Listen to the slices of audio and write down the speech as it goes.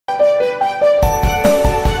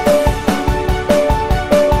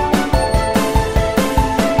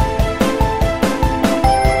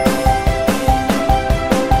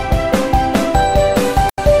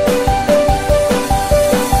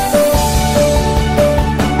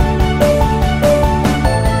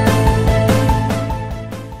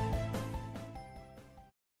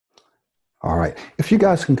if you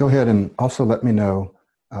guys can go ahead and also let me know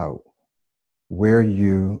uh, where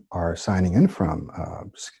you are signing in from.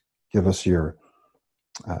 Give us your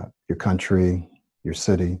country, your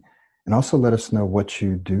city, and also let us know what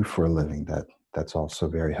you do for a living. That's also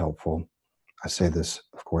very helpful. I say this,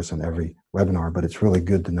 of course, in every webinar, but it's really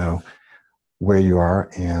good to know where you are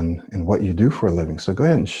and what you do for a living. So go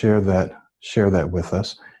ahead and share that with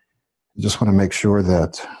us. I just want to make sure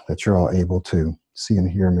that you're all able to see and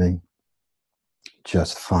hear me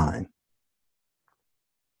just fine.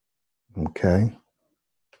 Okay.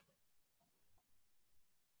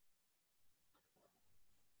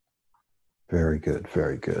 Very good,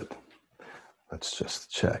 very good. Let's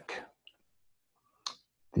just check.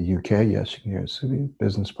 The UK, yes, you can hear Subi,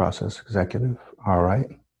 business process executive. All right.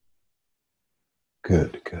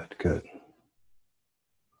 Good, good, good.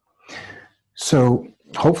 So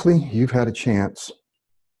hopefully you've had a chance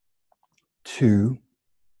to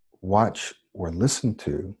watch or listen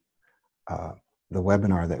to the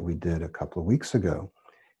webinar that we did a couple of weeks ago.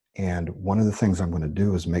 And one of the things I'm going to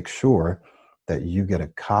do is make sure that you get a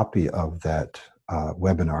copy of that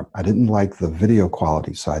webinar. I didn't like the video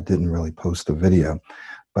quality, so I didn't really post the video,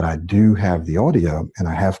 but I do have the audio, and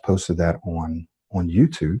I have posted that on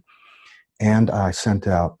YouTube, and I sent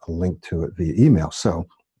out a link to it via email. So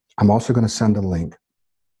I'm also going to send a link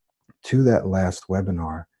to that last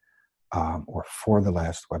webinar, or for the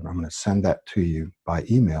last webinar. I'm going to send that to you by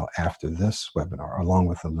email after this webinar, along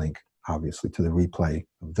with a link, obviously, to the replay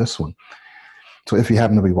of this one. So if you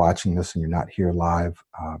happen to be watching this and you're not here live,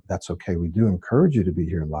 that's okay. We do encourage you to be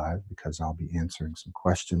here live because I'll be answering some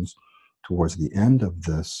questions towards the end of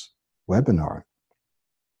this webinar.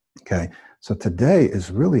 Okay, so today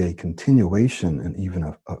is really a continuation and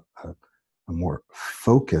even a more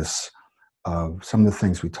focus of some of the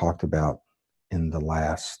things we talked about in the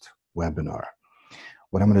last webinar.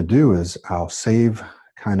 What I'm going to do is I'll save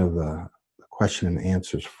kind of the question and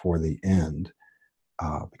answers for the end,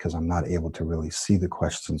 because I'm not able to really see the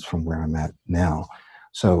questions from where I'm at now.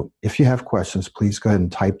 So if you have questions, please go ahead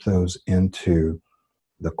and type those into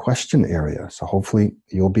the question area. So hopefully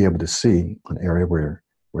you'll be able to see an area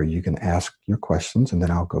where you can ask your questions, and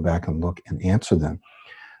then I'll go back and look and answer them.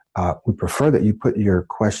 We prefer that you put your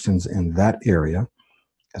questions in that area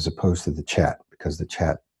as opposed to the chat, because the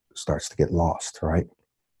chat starts to get lost, right?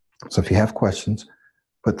 So if you have questions,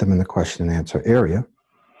 put them in the question and answer area,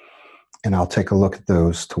 and I'll take a look at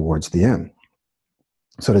those towards the end.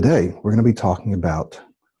 So today, we're going to be talking about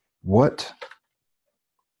what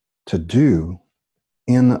to do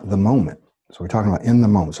in the moment. So we're talking about in the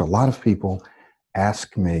moment. So a lot of people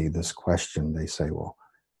ask me this question. They say, well,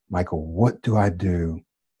 Michael, what do I do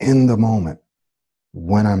in the moment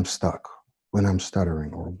when I'm stuck, when I'm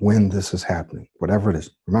stuttering, or when this is happening, whatever it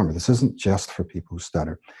is? Remember, this isn't just for people who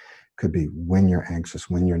stutter. It could be when you're anxious,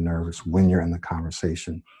 when you're nervous, when you're in the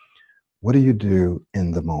conversation. What do you do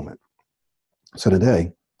in the moment? So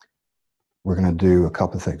today, we're going to do a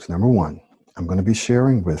couple of things. Number one, I'm going to be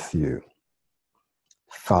sharing with you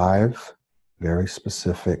 5 very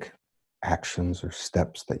specific actions or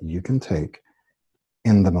steps that you can take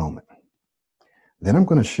in the moment. Then I'm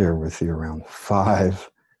going to share with you around 5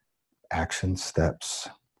 action steps,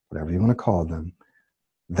 whatever you want to call them,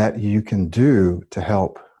 that you can do to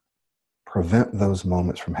help prevent those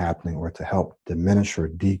moments from happening, or to help diminish or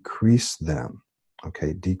decrease them.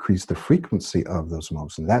 Okay, decrease the frequency of those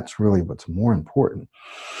moments. And that's really what's more important.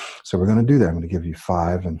 So we're going to do that. I'm going to give you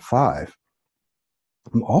 5 and 5.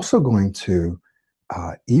 I'm also going to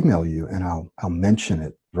email you, and I'll mention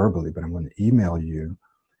it verbally, but I'm going to email you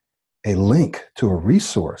a link to a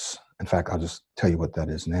resource. In fact, I'll just tell you what that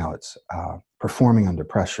is now. It's Performing Under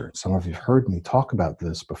Pressure. Some of you have heard me talk about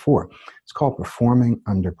this before. It's called Performing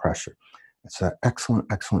Under Pressure. It's an excellent,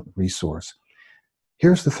 excellent resource.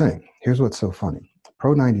 Here's the thing. Here's what's so funny.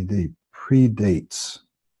 Pro90D predates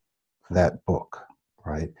that book,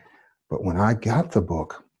 right? But when I got the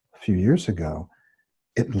book a few years ago,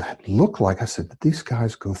 it looked like, I said, did these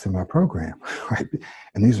guys go through my program, right?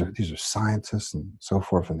 And these are scientists and so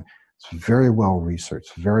forth, and it's very well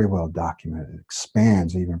researched, very well documented. It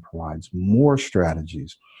expands, even provides more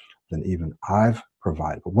strategies than even I've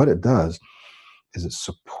provided. But what it does is it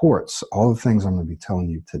supports all the things I'm going to be telling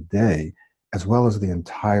you today, as well as the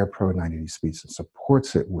entire Pro90D speech. It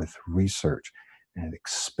supports it with research, and it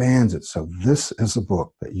expands it. So this is a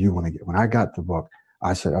book that you want to get. When I got the book,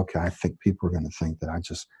 I said, okay, I think people are going to think that I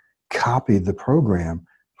just copied the program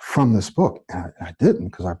from this book. And I didn't,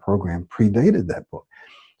 because our program predated that book.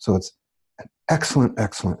 So it's an excellent,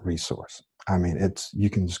 excellent resource. I mean, you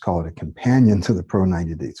can just call it a companion to the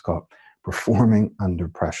Pro90D. It's called Performing Under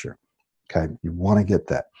Pressure. Okay, you want to get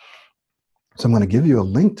that. So I'm going to give you a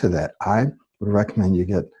link to that. I would recommend you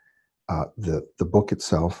get the book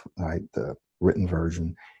itself, right, the written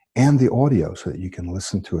version, and the audio so that you can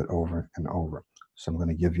listen to it over and over. So I'm going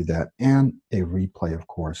to give you that and a replay, of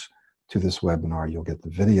course, to this webinar. You'll get the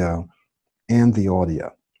video and the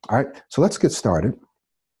audio. All right, so let's get started.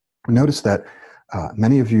 Notice that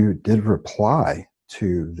many of you did reply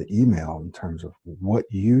to the email in terms of what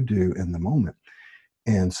you do in the moment.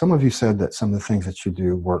 And some of you said that some of the things that you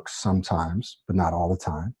do work sometimes, but not all the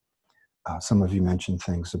time. Some of you mentioned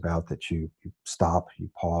things about that you stop, you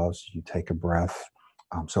pause, you take a breath.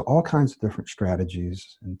 So all kinds of different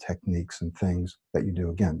strategies and techniques and things that you do,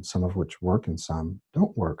 again, some of which work and some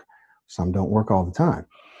don't work. Some don't work all the time.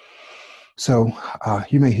 So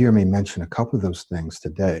you may hear me mention a couple of those things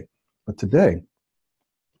today. But today,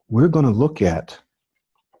 we're going to look at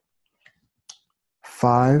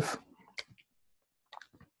 5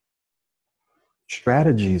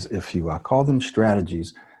 strategies, if you will. I call them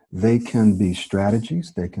strategies. They can be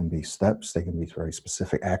strategies, they can be steps, they can be very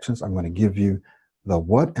specific actions. I'm going to give you the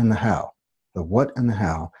what and the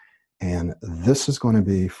how, and this is going to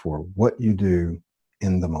be for what you do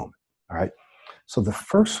in the moment, all right? So the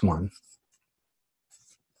first one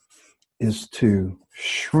is to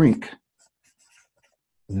shrink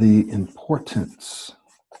the importance.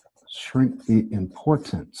 Shrink the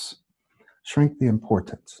importance.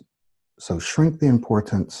 So shrink the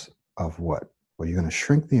importance of what? Well, you're going to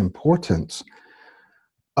shrink the importance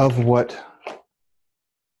of what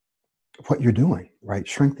you're doing, right?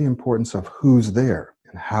 Shrink the importance of who's there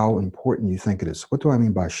and how important you think it is. What do I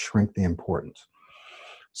mean by shrink the importance?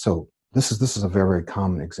 So this is a very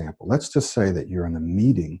common example. Let's just say that you're in a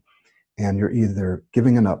meeting and you're either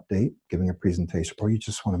giving an update, giving a presentation, or you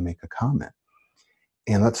just want to make a comment.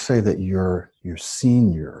 And let's say that your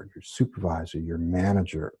senior, your supervisor, your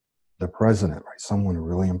manager, the president, right? Someone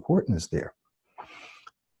really important is there.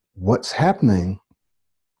 What's happening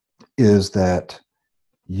is that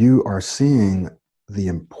you are seeing the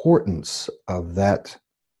importance of that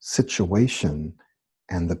situation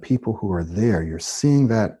and the people who are there. You're seeing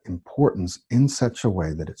that importance in such a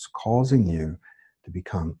way that it's causing you to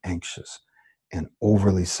become anxious and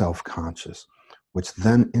overly self-conscious, which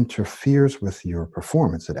then interferes with your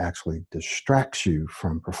performance. It actually distracts you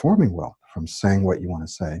from performing well, from saying what you want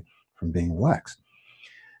to say, from being relaxed.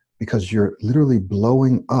 Because you're literally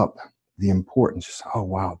blowing up the importance. Just, oh,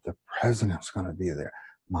 wow, the president's going to be there.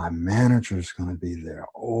 My manager's going to be there.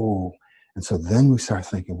 Oh, and so then we start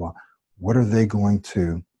thinking, well, what are they going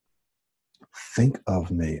to think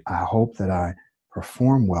of me? I hope that I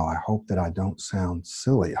perform well. I hope that I don't sound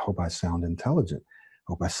silly. I hope I sound intelligent.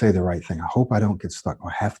 I hope I say the right thing. I hope I don't get stuck.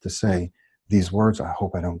 I have to say these words. I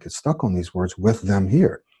hope I don't get stuck on these words with them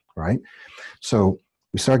here, right? So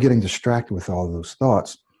we start getting distracted with all of those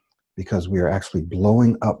thoughts because we are actually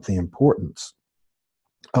blowing up the importance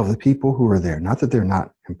of the people who are there. Not that they're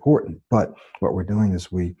not important, but what we're doing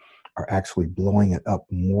is we are actually blowing it up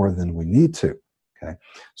more than we need to, okay?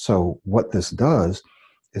 So what this does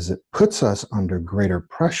is it puts us under greater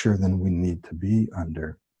pressure than we need to be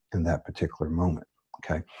under in that particular moment,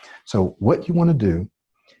 okay? So what you want to do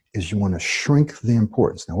is you want to shrink the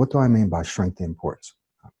importance. Now, what do I mean by shrink the importance?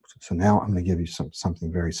 So now I'm going to give you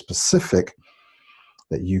something very specific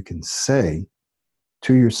that you can say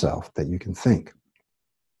to yourself, that you can think.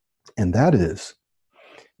 And that is,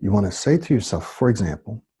 you want to say to yourself, for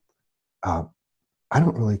example, I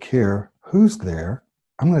don't really care who's there.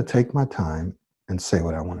 I'm going to take my time and say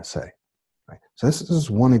what I want to say. Right? So this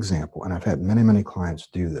is one example, and I've had many, many clients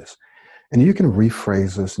do this. And you can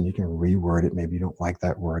rephrase this and you can reword it. Maybe you don't like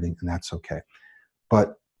that wording, and that's okay.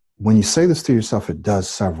 But when you say this to yourself, it does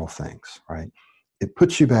several things, right? It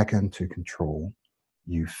puts you back into control.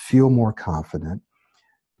 You feel more confident.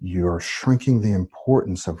 You're shrinking the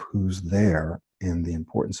importance of who's there and the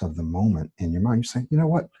importance of the moment in your mind. You're saying, you know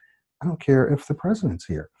what? I don't care if the president's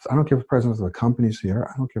here. I don't care if the president of the company's here.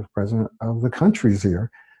 I don't care if the president of the country's here.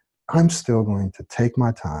 I'm still going to take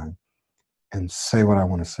my time and say what I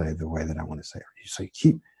want to say the way that I want to say it. So you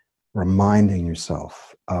keep reminding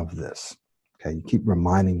yourself of this. Okay, you keep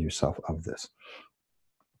reminding yourself of this.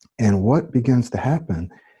 And what begins to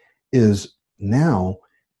happen is now,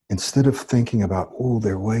 instead of thinking about, oh,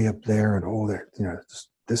 they're way up there and oh, they're, you know,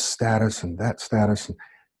 this status and that status, and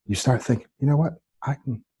you start thinking, you know what,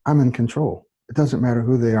 I'm in control. It doesn't matter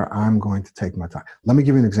who they are. I'm going to take my time. Let me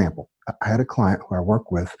give you an example. I had a client who I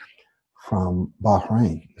work with from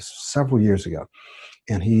Bahrain several years ago,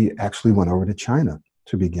 and he actually went over to China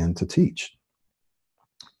to begin to teach.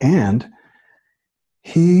 And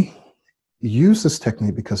he used this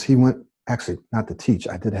technique because he went, actually not to teach.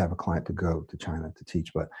 I did have a client to go to China to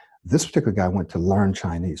teach, but This particular guy went to learn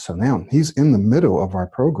Chinese. So now he's in the middle of our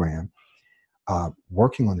program,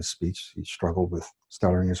 working on his speech. He struggled with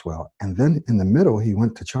stuttering as well. And then in the middle, he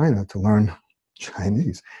went to China to learn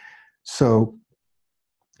Chinese. So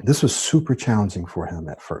this was super challenging for him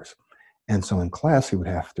at first. And so in class, he would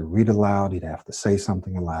have to read aloud. He'd have to say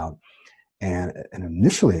something aloud. And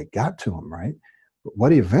initially it got to him, right? But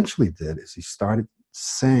what he eventually did is he started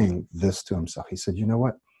saying this to himself. He said, you know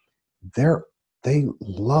what? They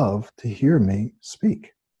love to hear me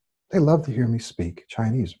speak. They love to hear me speak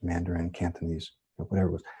Chinese, Mandarin, Cantonese, whatever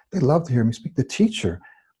it was. They love to hear me speak. The teacher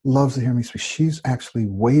loves to hear me speak. She's actually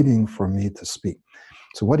waiting for me to speak.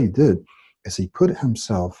 So what he did is he put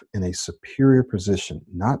himself in a superior position,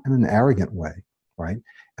 not in an arrogant way, right?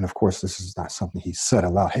 And of course, this is not something he said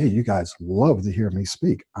aloud. Hey, you guys love to hear me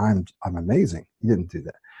speak. I'm amazing. He didn't do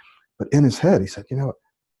that. But in his head, he said, you know what?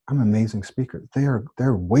 I'm an amazing speaker.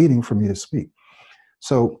 They're waiting for me to speak.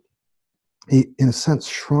 So he, in a sense,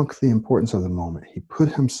 shrunk the importance of the moment. He put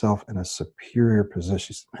himself in a superior position.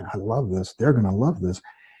 He said, man, I love this. They're going to love this.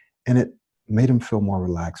 And it made him feel more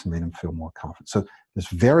relaxed and made him feel more confident. So there's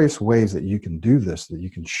various ways that you can do this, that you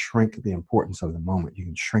can shrink the importance of the moment. You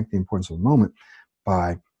can shrink the importance of the moment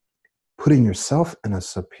by putting yourself in a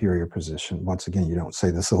superior position. Once again, you don't say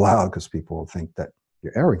this aloud because people will think that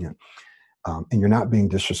you're arrogant. And you're not being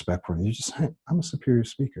disrespectful. You just say, hey, I'm a superior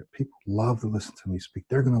speaker. People love to listen to me speak.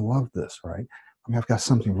 They're going to love this, right? I mean, I've got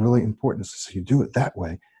something really important. So you do it that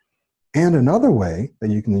way. And another way that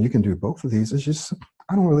you can do both of these is just,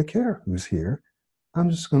 I don't really care who's here. I'm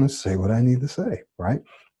just going to say what I need to say, right?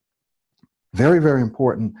 Very, very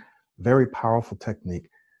important, very powerful technique.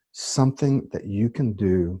 Something that you can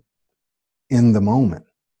do in the moment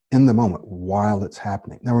while it's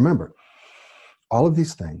happening. Now, remember, all of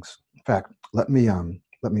these things, in fact, let me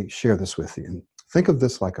share this with you. And think of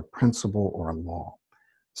this like a principle or a law,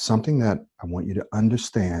 something that I want you to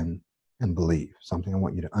understand and believe, something I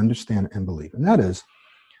want you to understand and believe. And that is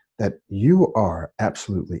that you are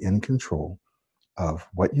absolutely in control of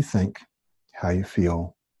what you think, how you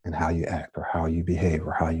feel, and how you act, or how you behave,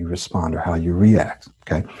 or how you respond, or how you react,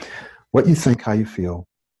 okay? What you think, how you feel,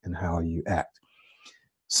 and how you act.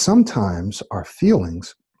 Sometimes our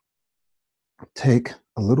feelings take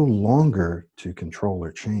a little longer to control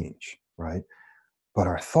or change, right? But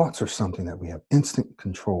our thoughts are something that we have instant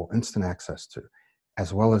control, instant access to,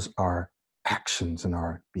 as well as our actions and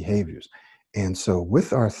our behaviors. And so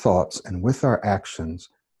with our thoughts and with our actions,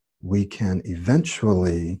 we can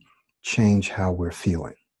eventually change how we're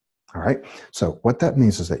feeling. All right. So what that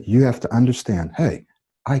means is that you have to understand, hey,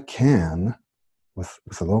 I can, with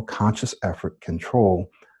a little conscious effort, control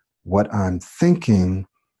what I'm thinking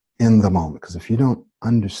in the moment. Because if you don't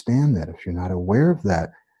understand that, if you're not aware of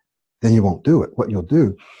that, then you won't do it. What you'll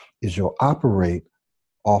do is you'll operate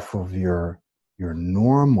off of your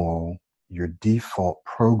normal, your default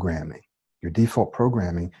programming. Your default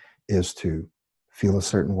programming is to feel a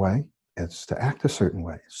certain way. It's to act a certain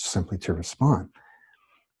way. It's simply to respond.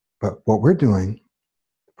 But what we're doing,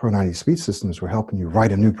 Pro90 Speech Systems, we're helping you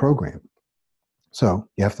write a new program. So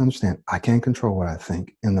you have to understand, I can control what I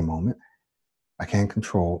think in the moment. I can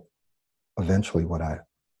control eventually what I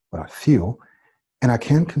feel, and I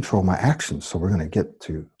can control my actions. So we're going to get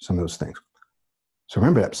to some of those things. So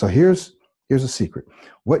remember that. So here's a secret.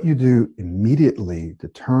 What you do immediately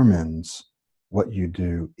determines what you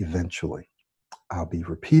do eventually. I'll be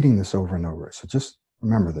repeating this over and over. So just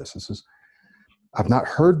remember this. I've not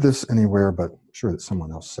heard this anywhere, but I'm sure that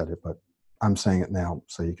someone else said it, but I'm saying it now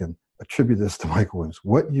so you can attribute this to Michael Williams.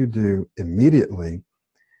 What you do immediately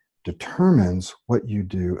determines what you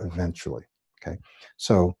do eventually, okay?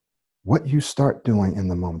 So what you start doing in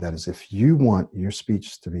the moment, that is, if you want your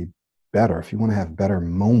speech to be better, if you want to have better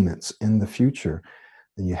moments in the future,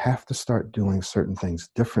 then you have to start doing certain things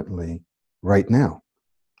differently right now,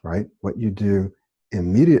 right? What you do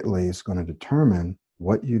immediately is going to determine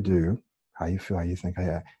what you do, how you feel, how you think, how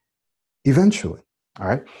you act, eventually, all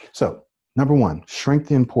right? So number one, shrink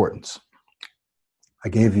the importance. I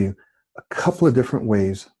gave you a couple of different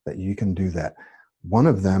ways that you can do that. One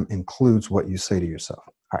of them includes what you say to yourself.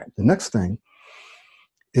 All right, the next thing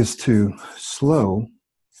is to slow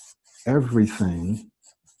everything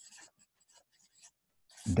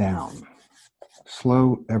down.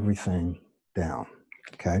 Slow everything down,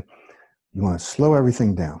 okay? You want to slow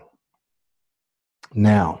everything down.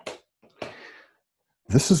 Now,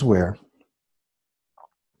 this is where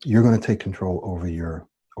you're going to take control over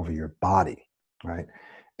your body, right?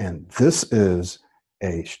 And this is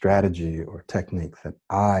a strategy or technique that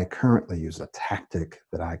I currently use, a tactic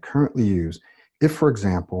that I currently use. If, for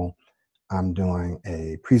example, I'm doing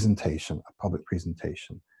a presentation, a public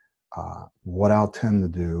presentation, what I'll tend to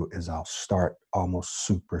do is I'll start almost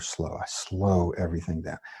super slow. I slow everything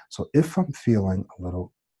down. So if I'm feeling a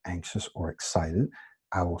little anxious or excited,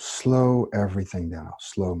 I will slow everything down. I'll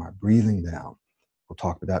slow my breathing down. We'll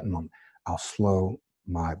talk about that in a moment. I'll slow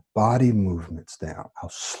my body movements down. I'll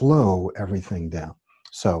slow everything down.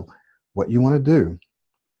 So what you want to do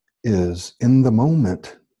is, in the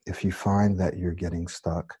moment, if you find that you're getting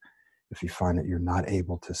stuck, if you find that you're not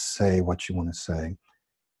able to say what you want to say,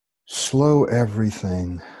 slow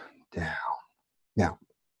everything down. Now,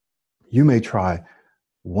 you may try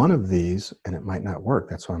one of these and it might not work.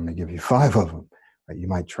 That's why I'm going to give you 5 of them. Right? You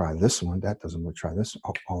might try this one. That doesn't work. Try this.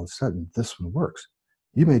 All of a sudden, this one works.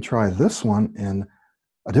 You may try this one in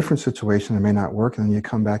a different situation. It may not work. And then you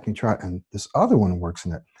come back and try, and this other one works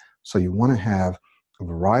in it. So you want to have a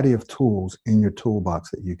variety of tools in your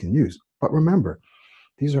toolbox that you can use. But remember,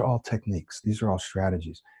 these are all techniques. These are all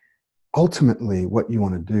strategies. Ultimately, what you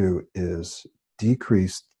want to do is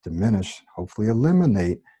decrease, diminish, hopefully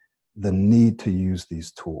eliminate the need to use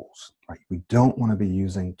these tools. Right? We don't want to be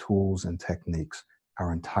using tools and techniques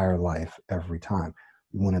our entire life every time.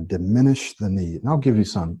 We want to diminish the need. And I'll give you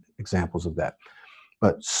some examples of that.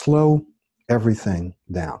 But slow everything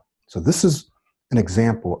down. So this is an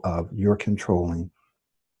example of you're controlling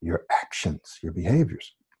your actions, your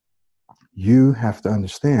behaviors. You have to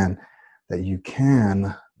understand that you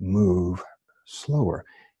can move slower.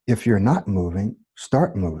 If you're not moving,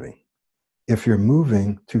 start moving. If you're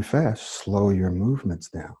moving too fast, slow your movements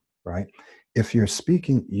down, right? If you're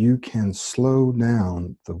speaking, you can slow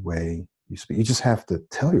down the way you speak. You just have to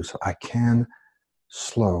tell yourself, I can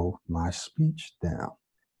slow my speech down.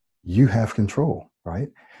 You have control, right?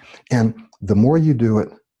 And the more you do it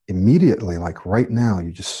immediately, like right now,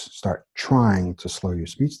 you just start trying to slow your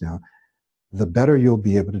speech down, the better you'll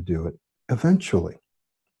be able to do it eventually,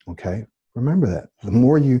 okay? Remember that. The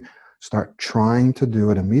more you start trying to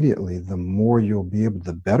do it immediately, the better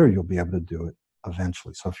you'll be able to do it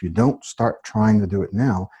eventually. So if you don't start trying to do it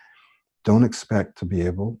now, don't expect to be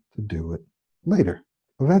able to do it later,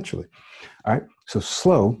 eventually. All right, so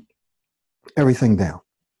slow everything down.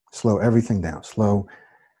 Slow everything down. Slow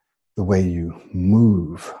the way you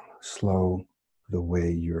move. Slow the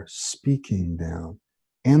way you're speaking down.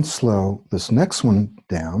 And slow this next one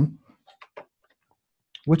down,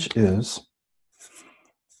 which is,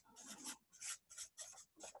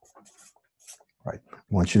 right,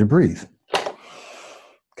 we want you to breathe.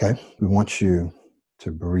 Okay, we want you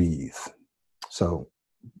to breathe. So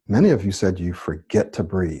many of you said you forget to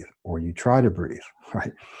breathe or you try to breathe,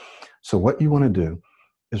 right? So what you want to do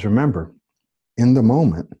is remember, in the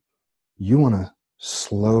moment, you want to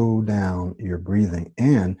slow down your breathing,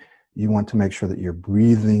 and you want to make sure that you're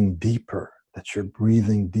breathing deeper, you're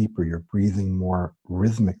breathing more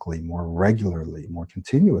rhythmically, more regularly, more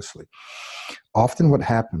continuously. Often what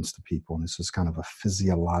happens to people, and this is kind of a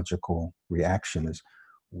physiological reaction, is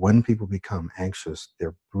when people become anxious,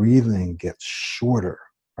 their breathing gets shorter,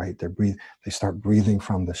 right? They start breathing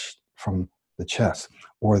from the chest,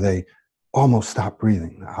 or they almost stop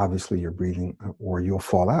breathing. Obviously, you're breathing, or you'll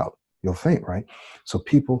fall out, you'll faint, right? So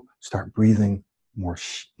people start breathing more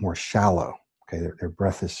shallow. Okay, their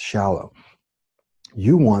breath is shallow.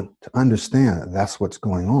 You want to understand that that's what's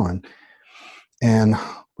going on, and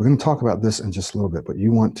we're going to talk about this in just a little bit. But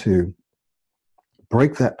you want to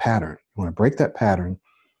break that pattern. You want to break that pattern.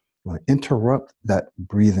 You want to interrupt that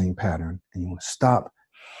breathing pattern, and you want to stop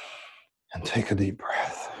and take a deep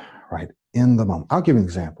breath, right, in the moment. I'll give you an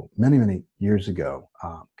example. Many, many years ago,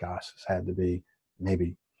 this had to be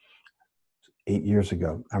maybe 8 years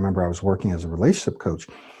ago. I remember I was working as a relationship coach,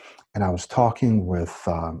 and I was talking with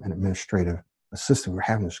an administrative assistant. We were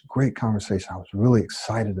having this great conversation. I was really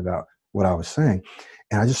excited about what I was saying,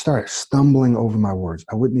 and I just started stumbling over my words.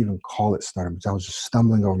 I wouldn't even call it stuttering, but I was just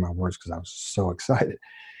stumbling over my words because I was so excited.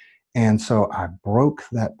 And so I broke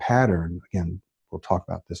that pattern. Again, we'll talk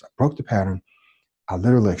about this. I broke the pattern. I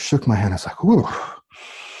literally shook my hand. I was like, whew.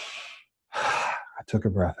 I took a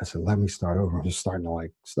breath. I said, let me start over. I'm just starting to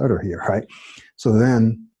stutter here, right? So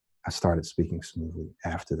then I started speaking smoothly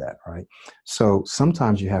after that, right? So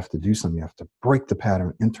sometimes you have to do something. You have to break the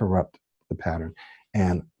pattern, interrupt the pattern.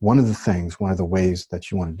 And one of the ways that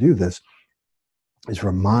you want to do this is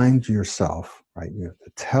remind yourself, right? You have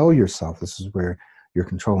to tell yourself, this is where you're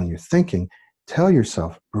controlling your thinking. Tell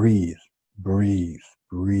yourself, breathe, breathe,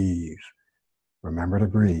 breathe. Remember to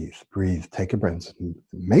breathe, breathe, take a breath.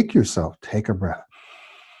 Make yourself take a breath.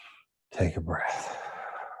 Take a breath,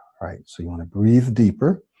 right? So you want to breathe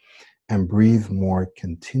deeper and breathe more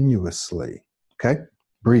continuously, okay?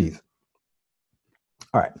 Breathe.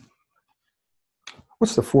 All right.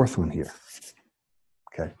 What's the fourth one here?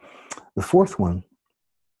 Okay. The fourth one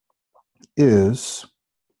is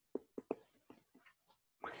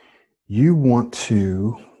you want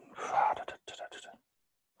to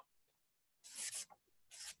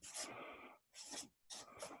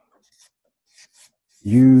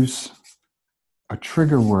use a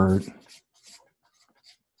trigger word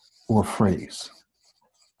or phrase,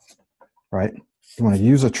 right? You want to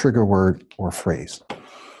use a trigger word or phrase.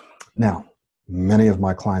 Now, many of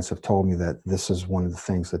my clients have told me that this is one of the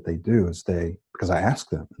things that they do is because I ask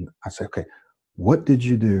them, and I say, okay, what did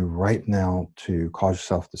you do right now to cause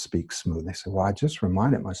yourself to speak smooth? They say, well, I just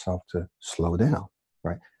reminded myself to slow down,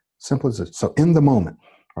 right? Simple as this. So in the moment,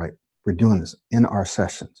 right, we're doing this in our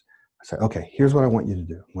sessions. I say, okay, here's what I want you to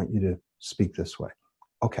do. I want you to speak this way.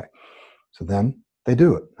 Okay. So then they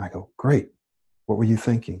do it. I go, great. What were you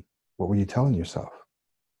thinking? What were you telling yourself?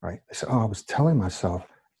 Right? They say, oh, I was telling myself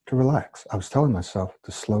to relax. I was telling myself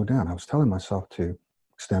to slow down. I was telling myself to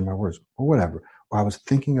extend my words or whatever. Or I was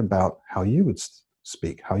thinking about how you would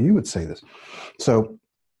speak, how you would say this. So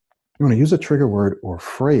you want to use a trigger word or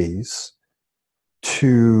phrase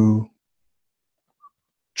to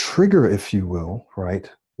trigger, if you will, right?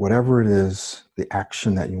 Whatever it is, the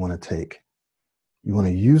action that you want to take. You want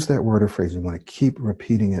to use that word or phrase. You want to keep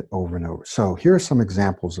repeating it over and over. So here are some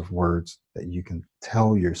examples of words that you can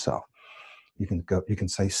tell yourself. You can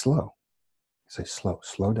say slow. Say slow,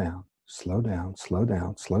 slow down, slow down, slow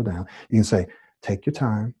down, slow down. You can say, take your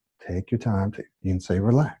time, take your time. You can say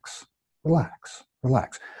relax, relax,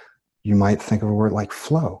 relax. You might think of a word like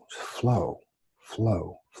flow, flow,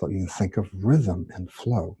 flow, flow. You can think of rhythm and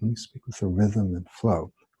flow. Let me speak with the rhythm and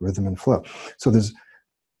flow, rhythm and flow. So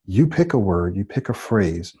you pick a word, you pick a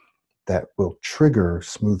phrase that will trigger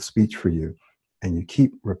smooth speech for you, and you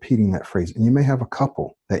keep repeating that phrase. And you may have a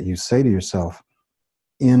couple that you say to yourself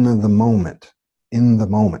in the moment, in the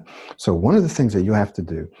moment. So one of the things that you have to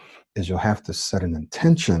do is you'll have to set an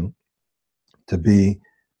intention to be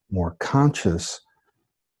more conscious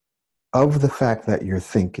of the fact that you're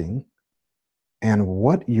thinking and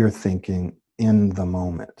what you're thinking in the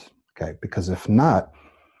moment, okay? Because if not,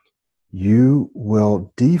 you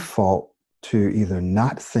will default to either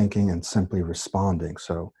not thinking and simply responding.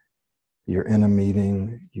 So you're in a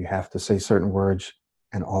meeting, you have to say certain words,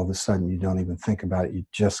 and all of a sudden you don't even think about it. You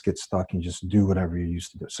just get stuck and just do whatever you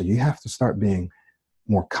used to do. So you have to start being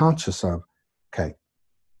more conscious of, okay,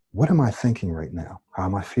 what am I thinking right now? How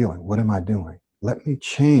am I feeling? What am I doing? Let me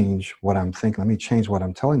change what I'm thinking. Let me change what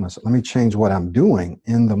I'm telling myself. Let me change what I'm doing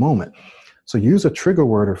in the moment. So use a trigger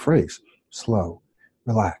word or phrase. Slow,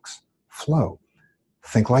 relax, flow.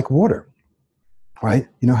 Think like water, right?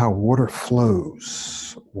 You know how water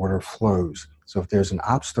flows. Water flows. So if there's an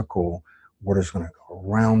obstacle, water's going to go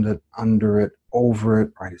around it, under it, over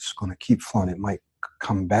it, right? It's going to keep flowing. It might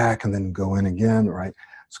come back and then go in again, right?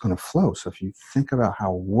 It's going to flow. So if you think about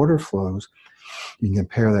how water flows, you can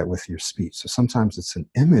compare that with your speech. So sometimes it's an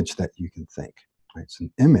image that you can think, right? It's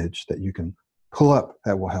an image that you can pull up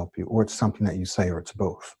that will help you, or it's something that you say, or it's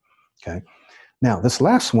both, okay? Now, this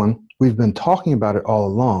last one, we've been talking about it all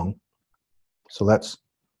along, so let's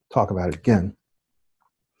talk about it again.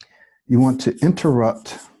 You want to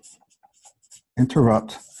interrupt, and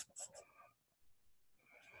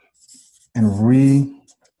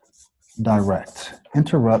redirect.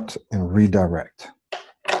 Interrupt and redirect.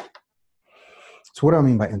 So what do I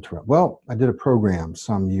mean by interrupt? Well, I did a program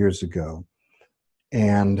some years ago,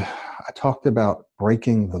 and I talked about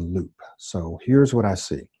breaking the loop. So here's what I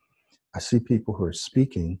see. I see people who are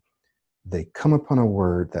speaking, they come upon a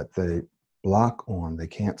word that they block on, they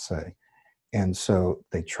can't say. And so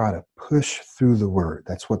they try to push through the word.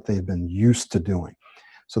 That's what they've been used to doing.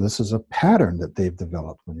 So this is a pattern that they've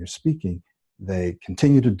developed. When you're speaking, they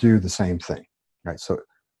continue to do the same thing, right? So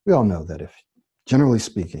we all know that generally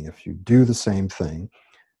speaking, if you do the same thing,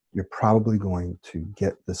 you're probably going to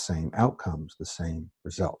get the same outcomes, the same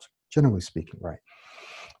results, generally speaking, right?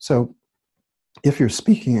 So if you're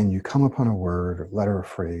speaking and you come upon a word or letter or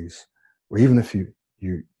phrase, or even if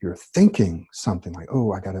you're thinking something like,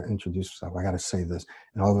 oh, I got to introduce myself, I got to say this,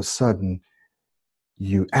 and all of a sudden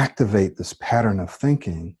you activate this pattern of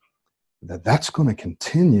thinking, that's going to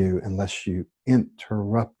continue unless you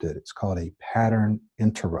interrupt it. It's called a pattern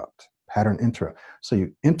interrupt. So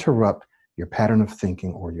you interrupt your pattern of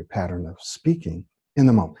thinking or your pattern of speaking in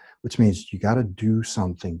the moment, which means you got to do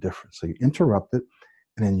something different. So you interrupt it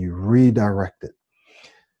and then you redirect it.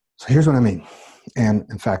 So here's what I mean. And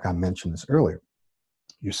in fact, I mentioned this earlier.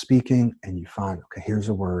 You're speaking and you find, okay, here's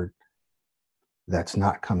a word that's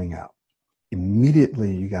not coming out.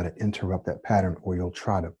 Immediately, you got to interrupt that pattern or you'll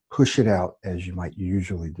try to push it out as you might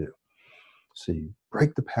usually do. So you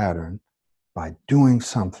break the pattern by doing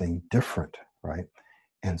something different, right?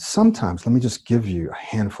 And sometimes, let me just give you a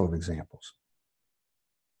handful of examples.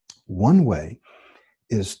 One way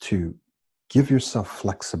is to give yourself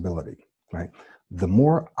flexibility, right? The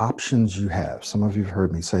more options you have, some of you have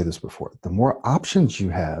heard me say this before, the more options you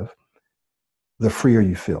have, the freer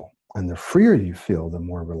you feel. And the freer you feel, the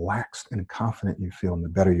more relaxed and confident you feel, and the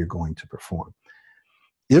better you're going to perform.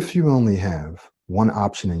 If you only have one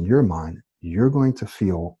option in your mind, you're going to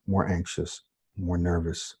feel more anxious, more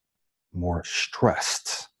nervous, more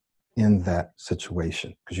stressed in that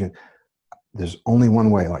situation, because there's only one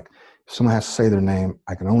way. Like, if someone has to say their name,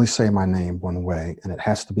 I can only say my name one way, and it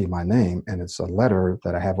has to be my name, and it's a letter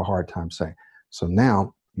that I have a hard time saying. So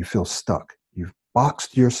now you feel stuck. You've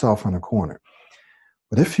boxed yourself in a corner.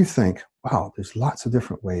 But if you think, wow, there's lots of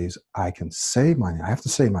different ways I can say my name. I have to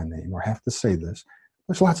say my name, or I have to say this.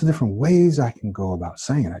 There's lots of different ways I can go about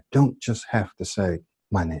saying it. I don't just have to say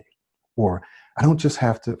my name. Or I don't just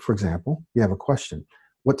have to, for example, you have a question.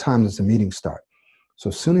 What time does the meeting start? So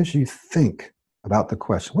as soon as you think about the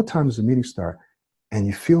question, what time does the meeting start? And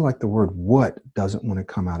you feel like the word what doesn't want to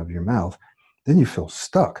come out of your mouth, then you feel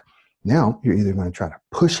stuck. Now you're either going to try to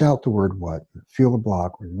push out the word what, feel the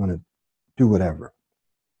block, or you're going to do whatever.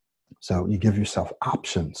 So you give yourself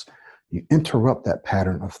options. You interrupt that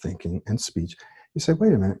pattern of thinking and speech. You say,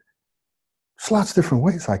 wait a minute, there's lots of different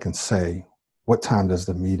ways I can say, what time does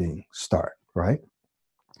the meeting start, right?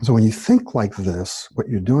 So when you think like this, what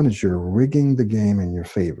you're doing is you're rigging the game in your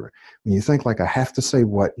favor. When you think like, I have to say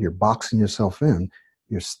what, you're boxing yourself in,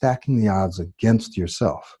 you're stacking the odds against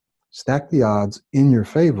yourself. Stack the odds in your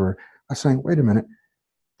favor by saying, wait a minute,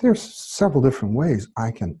 there's several different ways I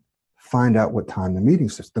can find out what time the meeting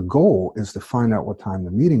starts. The goal is to find out what time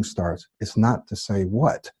the meeting starts. It's not to say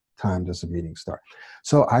what time does the meeting start.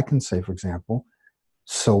 So I can say, for example,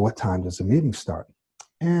 so what time does the meeting start?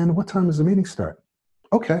 And what time does the meeting start?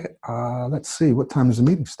 Okay, let's see, what time does the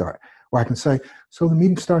meeting start? Or I can say, so the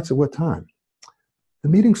meeting starts at what time? The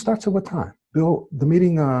meeting starts at what time? Bill, the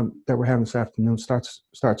meeting that we're having this afternoon starts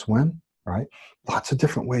when, right? Lots of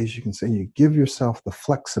different ways you can say. You give yourself the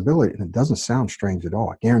flexibility, and it doesn't sound strange at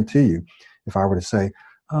all. I guarantee you, if I were to say,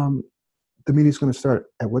 the meeting's going to start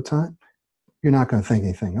at what time? You're not going to think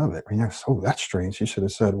anything of it. You're not, oh, that's strange. You should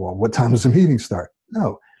have said, well, what time does the meeting start?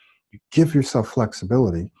 No, you give yourself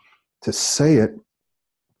flexibility to say it,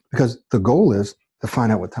 because the goal is to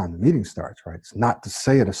find out what time the meeting starts, right? It's not to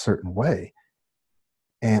say it a certain way.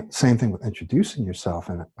 And same thing with introducing yourself.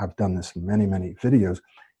 And I've done this in many, many videos.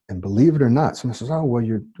 And believe it or not, someone says, oh, well,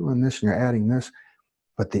 you're doing this and you're adding this.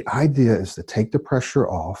 But the idea is to take the pressure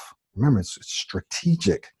off. Remember, it's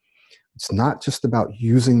strategic. It's not just about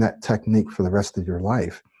using that technique for the rest of your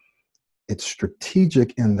life. It's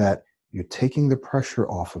strategic in that you're taking the pressure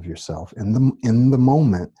off of yourself in the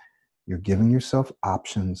moment. You're giving yourself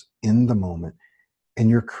options in the moment, and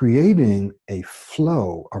you're creating a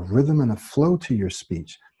flow, a rhythm and a flow to your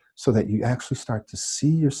speech, so that you actually start to see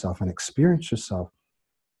yourself and experience yourself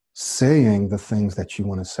saying the things that you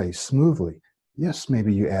want to say smoothly. Yes,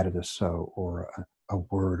 maybe you added a so or a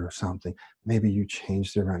word or something. Maybe you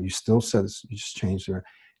changed it around. You still said this, you just changed it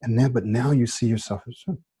around. But now you see yourself as,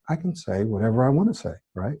 I can say whatever I want to say,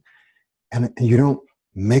 right? And you don't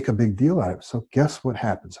make a big deal out of it. So guess what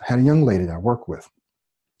happens? I had a young lady that I work with.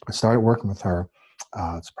 I started working with her.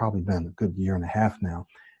 It's probably been a good year and a half now.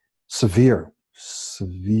 Severe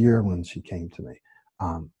when she came to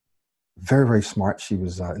me. Very, very smart. She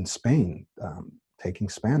was in Spain taking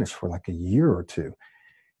Spanish for like a year or two.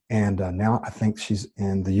 And now I think she's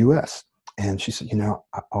in the US. And she said,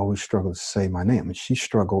 I always struggle to say my name. And she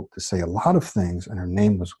struggled to say a lot of things, and her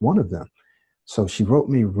name was one of them. So she wrote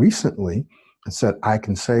me recently and said, I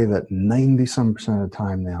can say that 90-some% of the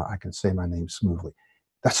time now, I can say my name smoothly.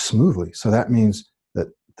 That's smoothly. So that means that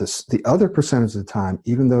the other percentage of the time,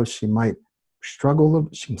 even though she might struggle a little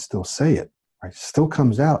bit, she can still say it, right? It still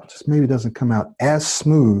comes out, just maybe doesn't come out as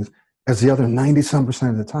smooth as the other 90-some%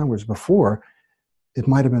 of the time, whereas before, it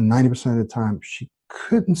might have been 90% of the time she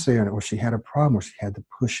couldn't say it, or she had a problem, or she had to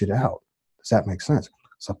push it out. Does that make sense?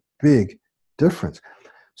 It's a big difference.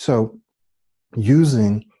 So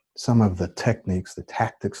using some of the techniques, the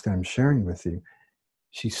tactics that I'm sharing with you,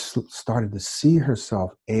 she started to see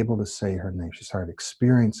herself able to say her name. She started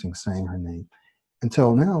experiencing saying her name.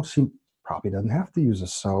 Until now, she probably doesn't have to use a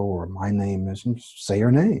so or my name is, and say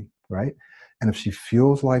her name, right? And if she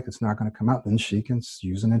feels like it's not going to come out, then she can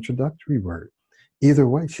use an introductory word. Either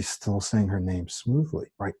way, she's still saying her name smoothly,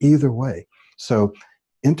 right? Either way. So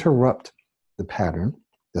interrupt the pattern,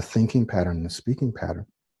 the thinking pattern, the speaking pattern.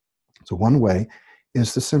 So one way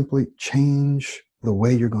is to simply change the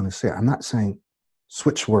way you're going to say it. I'm not saying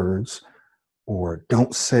switch words or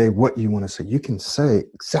don't say what you want to say. You can say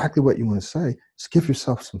exactly what you want to say. Just give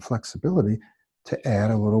yourself some flexibility to add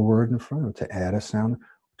a little word in front of it, to add a sound,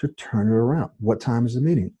 to turn it around. What time is the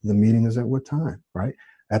meeting? The meeting is at what time, right?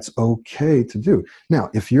 That's okay to do. Now,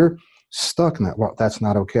 if you're stuck in that, well, that's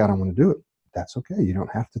not okay, I don't want to do it. That's okay. You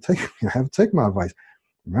don't have to take my advice.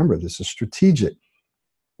 Remember, this is strategic.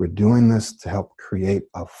 We're doing this to help create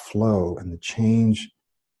a flow and to change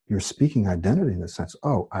your speaking identity in the sense,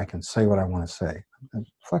 oh, I can say what I want to say. I'm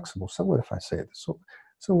flexible. So what if I say it? So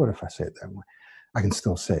what if I say it that way? I can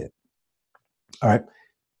still say it. All right.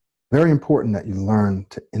 Very important that you learn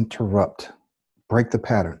to interrupt, break the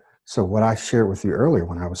pattern. So what I shared with you earlier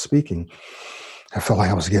when I was speaking, I felt like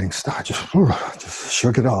I was getting stuck. Just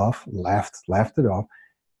shook it off, laughed it off.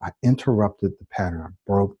 I interrupted the pattern. I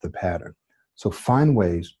broke the pattern. So find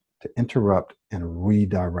ways to interrupt and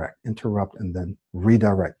redirect. Interrupt and then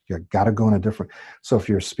redirect. You got to go in a different. So if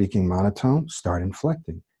you're speaking monotone, start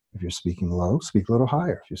inflecting. If you're speaking low, speak a little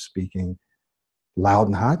higher. If you're speaking loud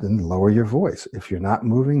and high, then lower your voice. If you're not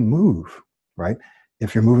moving, move, right?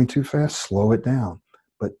 If you're moving too fast, slow it down.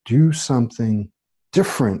 But do something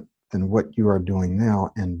different than what you are doing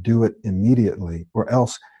now and do it immediately, or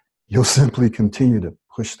else you'll simply continue to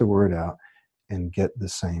push the word out and get the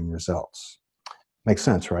same results. Makes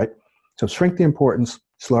sense, right? So shrink the importance,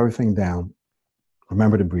 slow everything down,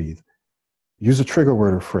 remember to breathe. Use a trigger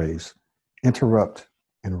word or phrase, interrupt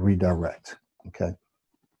and redirect, okay?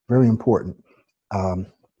 Very important.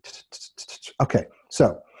 Okay,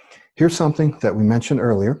 so here's something that we mentioned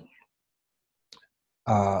earlier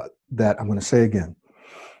that I'm going to say again.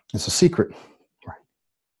 It's a secret, right?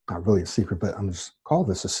 Not really a secret, but I'm just call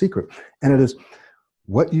this a secret. And it is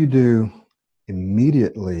what you do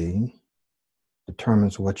immediately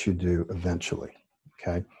determines what you do eventually,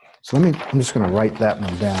 okay? So I'm just going to write that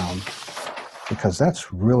one down because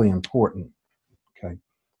that's really important, okay?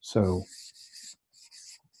 So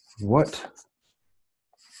what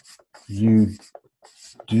you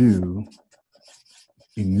do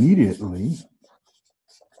immediately,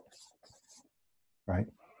 right,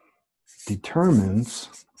 determines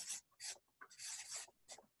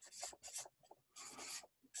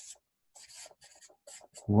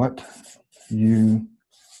what you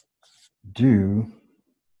do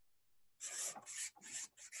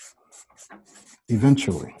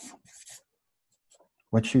eventually.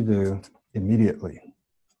 What you do immediately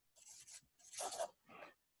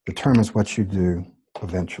determines what you do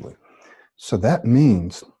eventually. So that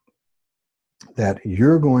means that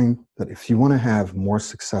if you want to have more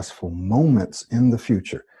successful moments in the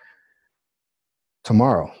future,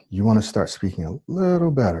 tomorrow, you want to start speaking a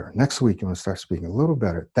little better. Next week, you want to start speaking a little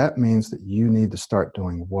better. That means that you need to start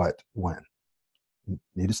doing what, when? You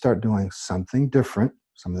need to start doing something different,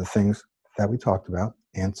 some of the things that we talked about,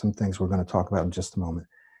 and some things we're going to talk about in just a moment.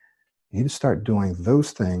 You need to start doing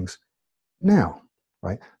those things now,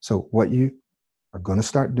 right? So what you are going to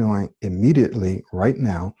start doing immediately right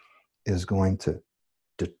now is going to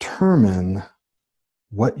determine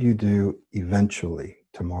what you do eventually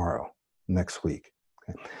tomorrow, next week.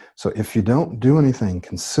 Okay? So if you don't do anything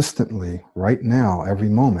consistently right now, every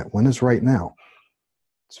moment, when is right now?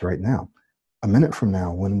 It's right now. A minute from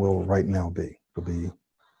now, when will right now be? It'll be a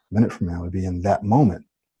minute from now, it'll be in that moment.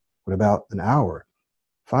 What about an hour?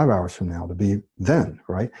 5 hours from now, to be then,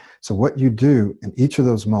 right? So what you do in each of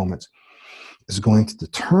those moments is going to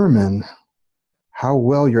determine how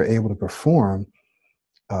well you're able to perform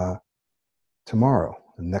tomorrow,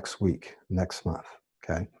 next week, next month,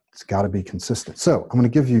 okay? It's got to be consistent. So I'm going to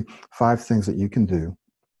give you 5 things that you can do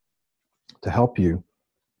to help you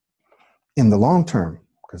in the long term,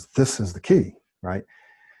 because this is the key, right?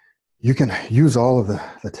 You can use all of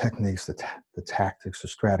the techniques, the tactics, the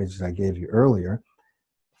strategies I gave you earlier.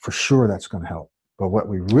 For sure, that's going to help. But what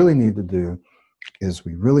we really need to do is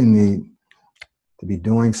we really need to be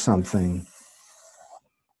doing something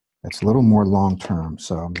that's a little more long-term.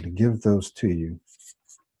 So I'm going to give those to you.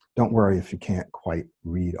 Don't worry if you can't quite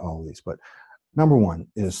read all these. But number 1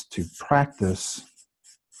 is to practice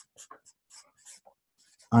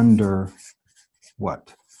under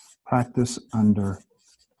what? Practice under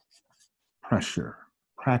pressure.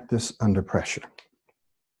 Practice under pressure.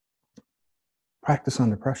 Practice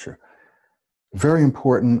under pressure. Very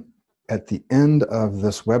important. At the end of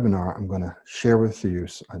this webinar, I'm going to share with you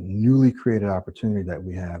a newly created opportunity that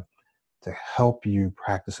we have to help you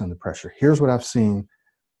practice under pressure. Here's what I've seen,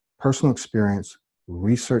 personal experience,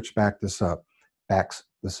 research backs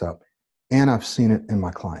this up, and I've seen it in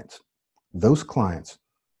my clients. Those clients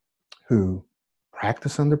who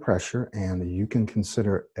practice under pressure, and you can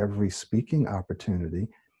consider every speaking opportunity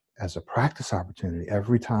as a practice opportunity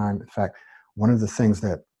every time. In fact, one of the things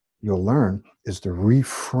that you'll learn is to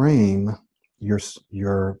reframe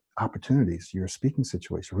your opportunities, your speaking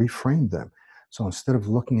situation, reframe them. So instead of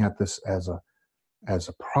looking at this as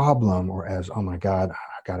a problem or as, oh my God, I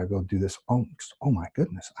got to go do this. Oh my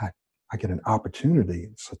goodness, I get an opportunity.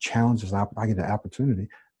 It's a challenge. I get an opportunity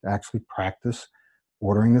to actually practice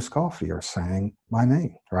ordering this coffee or saying my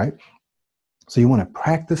name, right? So you want to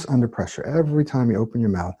practice under pressure. Every time you open your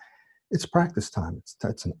mouth, it's practice time.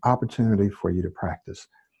 It's an opportunity for you to practice.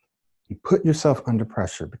 You put yourself under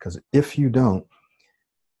pressure, because if you don't,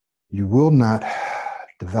 you will not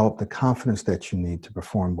develop the confidence that you need to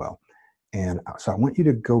perform well. And so I want you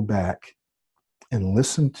to go back and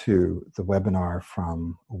listen to the webinar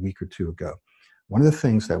from a week or two ago. One of the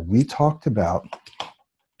things that we talked about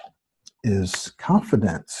is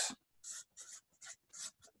confidence,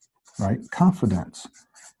 right? Confidence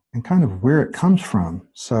and kind of where it comes from.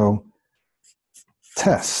 So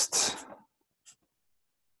test,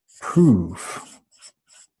 prove,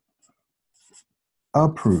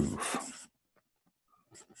 approve,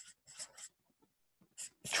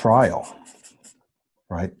 trial,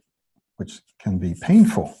 right? Which can be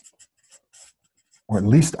painful or at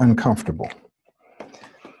least uncomfortable.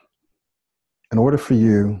 In order for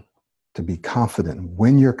you to be confident,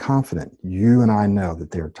 when you're confident, you and I know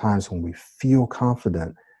that there are times when we feel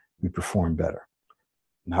confident, we perform better.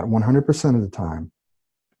 Not 100% of the time,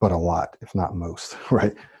 but a lot, if not most,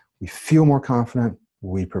 right? We feel more confident,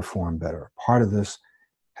 we perform better. Part of this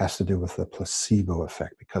has to do with the placebo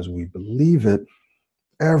effect. Because we believe it,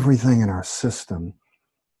 everything in our system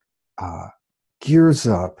gears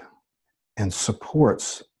up and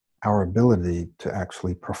supports our ability to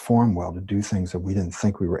actually perform well, to do things that we didn't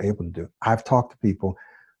think we were able to do. I've talked to people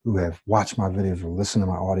who have watched my videos or listened to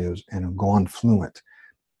my audios and have gone fluent.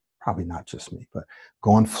 Probably not just me, but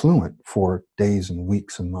gone fluent for days and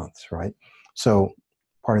weeks and months, right? So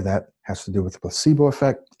part of that has to do with the placebo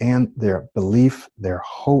effect and their belief, their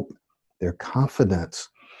hope, their confidence.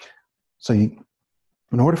 So in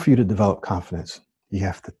order for you to develop confidence, you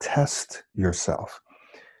have to test yourself.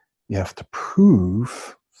 You have to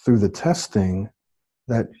prove through the testing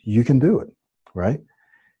that you can do it, right?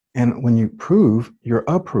 And when you prove, you're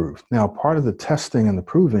approved. Now, part of the testing and the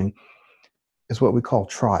proving is what we call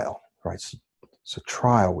trial, right? It's a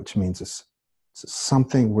trial, which means it's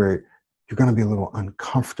something where you're going to be a little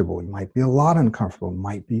uncomfortable. You might be a lot uncomfortable. It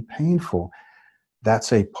might be painful.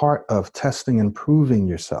 That's a part of testing and proving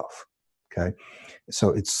yourself, okay? So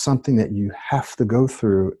it's something that you have to go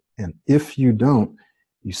through. And if you don't,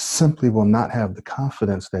 you simply will not have the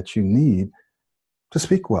confidence that you need to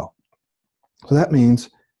speak well. So that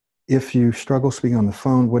means if you struggle speaking on the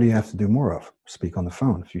phone, what do you have to do more of? Speak on the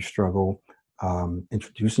phone. If you struggle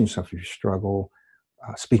introducing yourself, if you struggle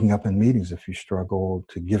speaking up in meetings, if you struggle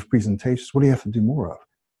to give presentations, what do you have to do more of?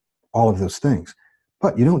 All of those things.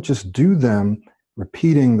 But you don't just do them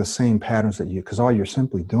repeating the same patterns that because all you're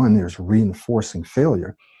simply doing there is reinforcing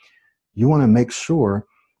failure. You want to make sure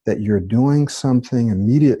that you're doing something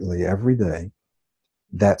immediately every day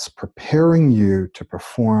that's preparing you to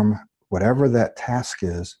perform whatever that task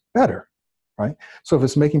is better, right? So if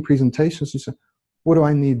it's making presentations, you say, what do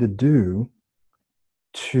I need to do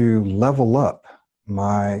to level up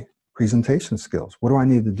my presentation skills? What do I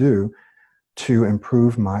need to do to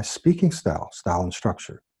improve my speaking style and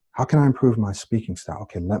structure? How can I improve my speaking style?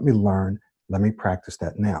 Okay, let me learn, let me practice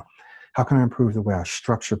that now. How can I improve the way I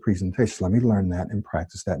structure presentations? Let me learn that and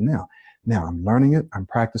practice that now. Now I'm learning it, I'm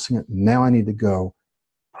practicing it. Now I need to go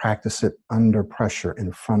practice it under pressure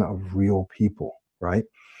in front of real people, right?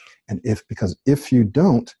 And because if you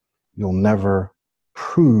don't, you'll never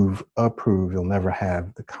approve, you'll never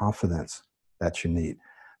have the confidence that you need.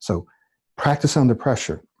 So practice under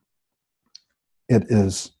pressure. It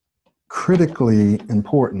is critically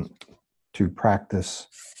important to practice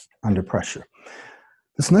under pressure.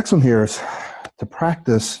 This next one here is to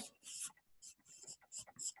practice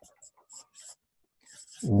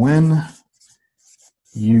when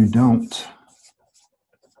you don't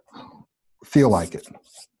feel like it,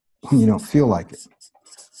 when you don't feel like it,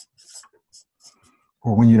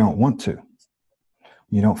 or when you don't want to.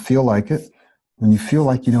 You don't feel like it, when you feel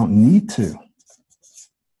like you don't need to.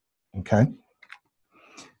 Okay?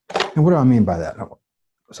 And what do I mean by that?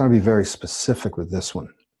 So I'm going to be very specific with this one.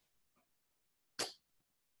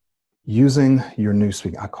 Using your new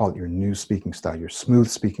speaking, I call it your new speaking style, your smooth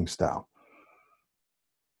speaking style.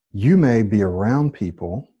 You may be around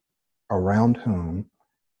people around whom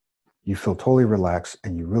you feel totally relaxed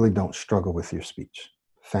and you really don't struggle with your speech.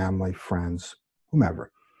 Family, friends,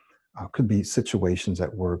 whomever. Could be situations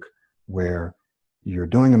at work where you're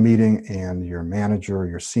doing a meeting and your manager or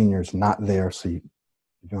your senior is not there, so you're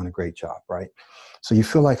doing a great job, right? So you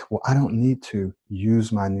feel like, well, I don't need to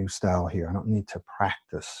use my new style here. I don't need to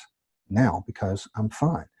practice now because I'm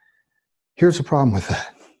fine. Here's the problem with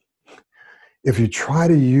that. If you try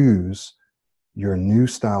to use your new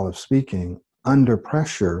style of speaking under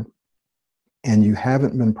pressure and you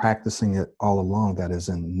haven't been practicing it all along, that is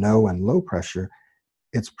in no and low pressure,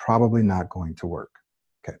 it's probably not going to work.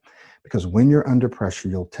 Okay, because when you're under pressure,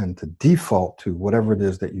 you'll tend to default to whatever it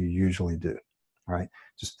is that you usually do. All right,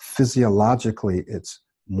 just physiologically, it's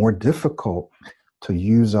more difficult to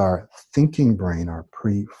use our thinking brain, our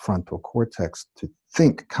prefrontal cortex, to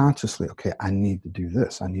think consciously, okay, I need to do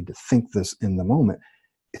this. I need to think this in the moment.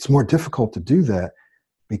 It's more difficult to do that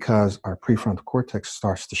because our prefrontal cortex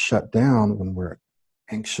starts to shut down when we're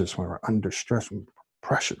anxious, when we're under stress, when we're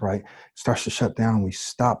pressured, right? It starts to shut down and we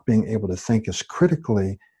stop being able to think as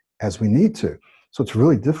critically as we need to. So it's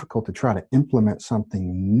really difficult to try to implement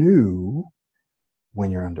something new when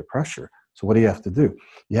you're under pressure. So what do you have to do?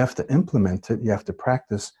 You have to implement it. You have to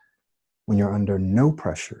practice when you're under no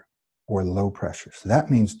pressure or low pressure. So that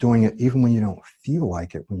means doing it even when you don't feel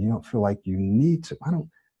like it, when you don't feel like you need to. I don't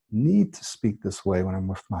need to speak this way when I'm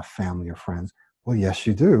with my family or friends. Well, yes,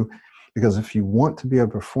 you do. Because if you want to be able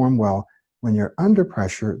to perform well when you're under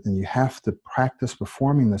pressure, then you have to practice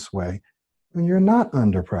performing this way when you're not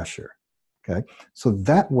under pressure. Okay? So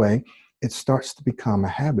that way, it starts to become a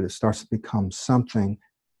habit. It starts to become something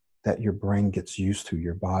that your brain gets used to,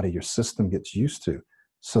 your body, your system gets used to.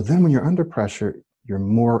 So then when you're under pressure, you're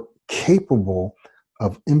more capable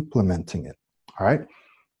of implementing it. All right?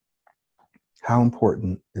 How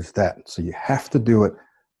important is that? So you have to do it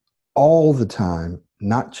all the time,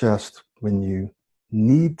 not just when you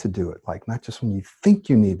need to do it, like not just when you think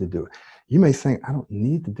you need to do it. You may think, I don't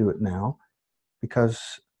need to do it now because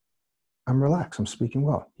I'm relaxed, I'm speaking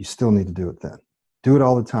well. You still need to do it then. Do it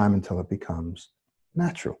all the time until it becomes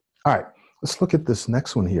natural. All right, let's look at this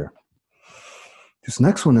next one here. This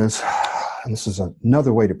next one is, and this is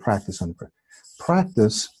another way to practice under pressure.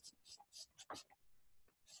 Practice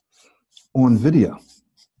on video,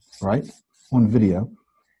 right? On video.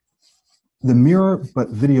 The mirror, but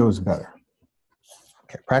video is better.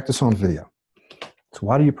 Okay, practice on video. So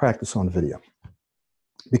why do you practice on video?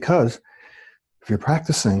 Because if you're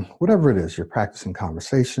practicing, whatever it is, you're practicing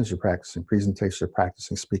conversations, you're practicing presentations, you're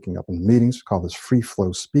practicing speaking up in meetings, we call this free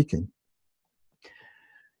flow speaking.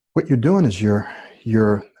 What you're doing is you're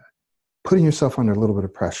putting yourself under a little bit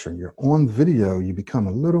of pressure. You're on video, you become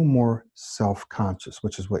a little more self-conscious,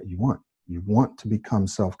 which is what you want. You want to become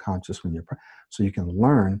self-conscious when so you can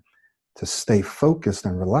learn to stay focused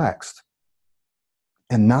and relaxed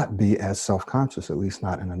and not be as self-conscious, at least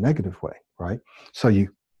not in a negative way, right? So you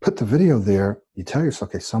put the video there, you tell yourself,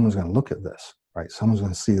 okay, someone's going to look at this, right? Someone's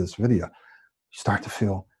going to see this video. You start to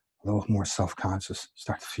feel a little more self-conscious,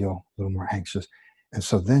 start to feel a little more anxious. And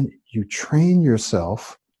so then you train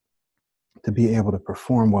yourself to be able to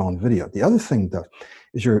perform well on video. The other thing, though,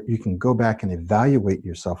 is you can go back and evaluate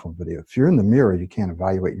yourself on video. If you're in the mirror, you can't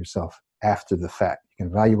evaluate yourself after the fact. You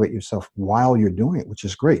can evaluate yourself while you're doing it, which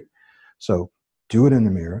is great. So do it in the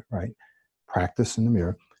mirror, right? Practice in the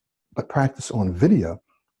mirror, but practice on video.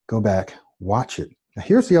 Go back, watch it. Now,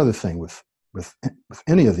 here's the other thing with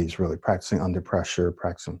any of these, really, practicing under pressure,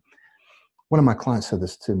 practicing. One of my clients said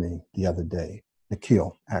this to me the other day,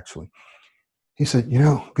 Nikhil, actually. He said,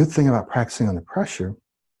 good thing about practicing under pressure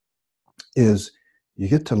is you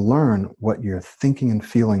get to learn what you're thinking and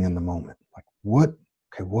feeling in the moment. Like, what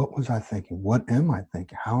was I thinking? What am I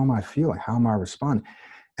thinking? How am I feeling? How am I responding?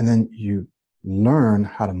 And then you learn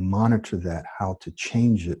how to monitor that, how to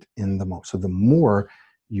change it in the moment. So the more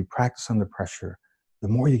you practice under pressure, the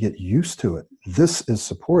more you get used to it. This is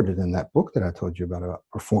supported in that book that I told you about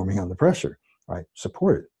performing under pressure, right?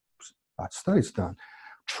 Supported. Studies done.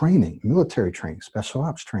 Training, military training, special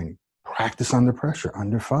ops training, practice under pressure,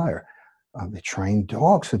 under fire. They train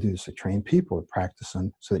dogs to do this. They train people to practice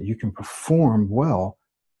so that you can perform well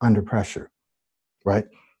under pressure, right?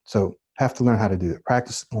 So have to learn how to do that.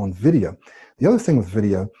 Practice on video. The other thing with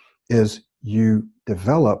video is you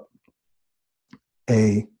develop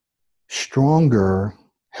a stronger,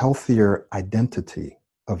 healthier identity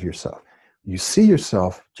of yourself. You see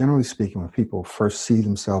yourself, generally speaking, when people first see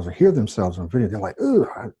themselves or hear themselves on video, they're like, ooh,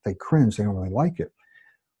 they cringe, they don't really like it.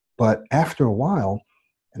 But after a while,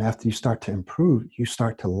 and after you start to improve, you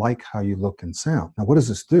start to like how you look and sound. Now, what does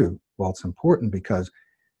this do? Well, it's important because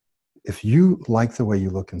if you like the way you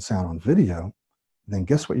look and sound on video, then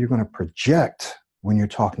guess what you're going to project when you're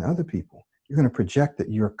talking to other people? You're going to project that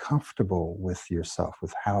you're comfortable with yourself,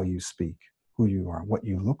 with how you speak, who you are, what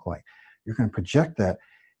you look like. You're going to project that.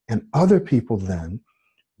 And other people then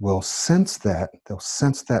will sense that. They'll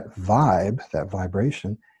sense that vibe, that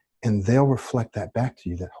vibration, and they'll reflect that back to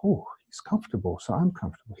you that, oh, he's comfortable, so I'm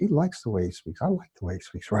comfortable. He likes the way he speaks. I like the way he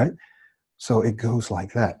speaks, right? So it goes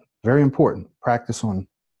like that. Very important. Practice on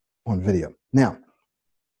video. Now,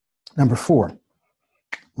 number four.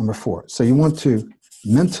 So you want to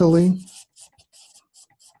mentally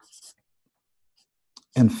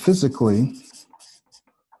and physically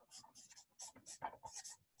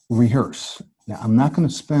rehearse. Now, I'm not going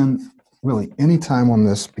to spend really any time on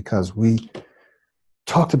this because we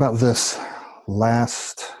talked about this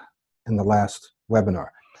in the last webinar.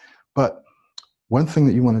 But one thing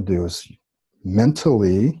that you want to do is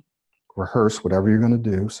mentally rehearse whatever you're going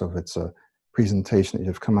to do. So if it's a presentation that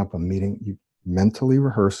you've come up, a meeting, you mentally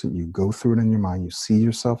rehearse it, you go through it in your mind, you see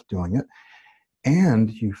yourself doing it,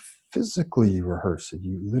 and you physically rehearse it.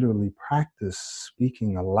 You literally practice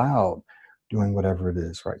speaking aloud, doing whatever it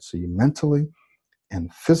is, right? So you mentally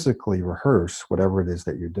and physically rehearse whatever it is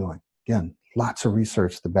that you're doing. Again, lots of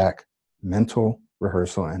research to back mental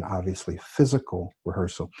rehearsal and obviously physical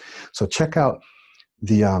rehearsal. So check out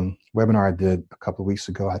the webinar I did a couple of weeks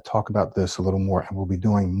ago. I talk about this a little more, and we'll be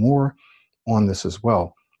doing more on this as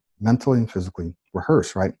well. Mentally and physically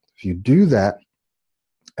rehearse, right? If you do that,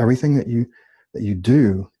 everything that you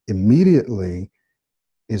do immediately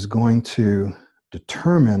is going to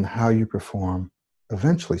determine how you perform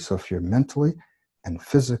eventually. So if you're mentally and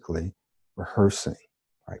physically rehearsing,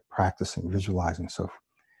 right, practicing, visualizing,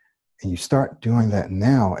 and you start doing that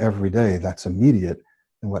now every day, that's immediate,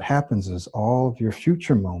 and what happens is all of your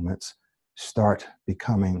future moments start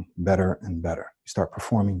becoming better and better. You start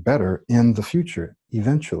performing better in the future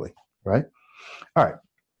eventually, right? All right,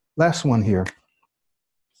 last one here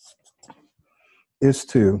is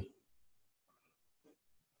you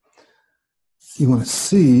want to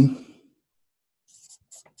see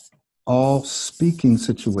all speaking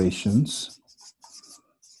situations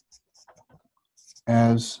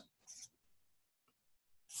as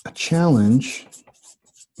a challenge,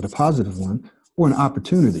 but a positive one, or an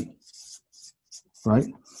opportunity, right?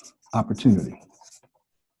 Opportunity.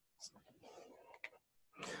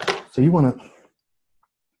 So you want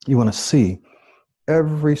to see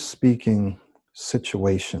every speaking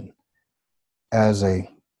situation as a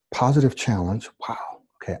positive challenge. Wow,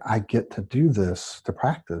 okay, I get to do this, to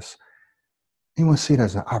practice. You want to see it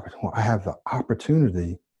as an opportunity. I have the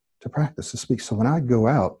opportunity to practice, to speak. So when I go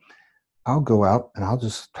out, I'll go out and I'll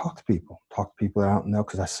just talk to people that I don't know,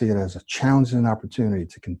 because I see it as a challenge and an opportunity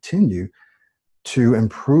to continue to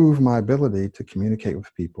improve my ability to communicate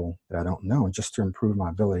with people that I don't know, and just to improve my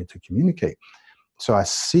ability to communicate. So I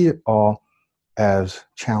see it all as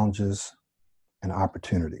challenges and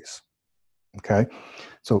opportunities, okay?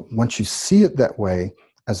 So once you see it that way,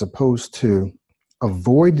 as opposed to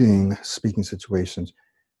avoiding speaking situations,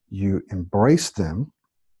 you embrace them,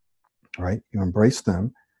 right? You embrace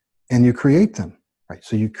them and you create them, right?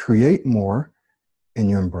 So you create more and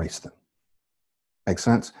you embrace them. Make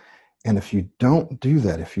sense? And if you don't do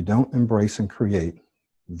that, if you don't embrace and create,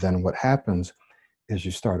 then what happens is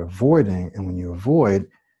you start avoiding, and when you avoid,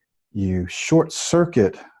 you short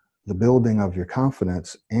circuit the building of your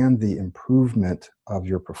confidence and the improvement of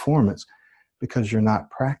your performance, because you're not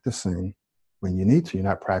practicing when you need to. You're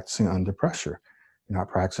not practicing under pressure. You're not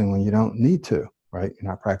practicing when you don't need to, right? You're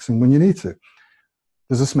not practicing when you need to.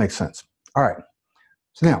 Does this make sense? All right.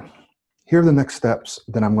 So now, here are the next steps.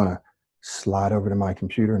 Then I'm going to slide over to my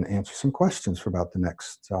computer and answer some questions for about the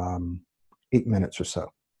next 8 minutes or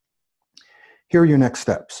so. Here are your next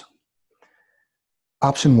steps.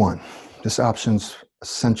 Option one. This option's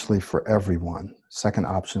essentially for everyone. Second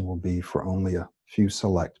option will be for only a few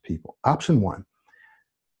select people. Option one,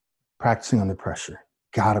 practicing under pressure.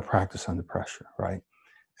 Gotta practice under pressure, right?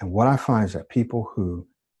 And what I find is that people who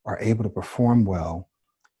are able to perform well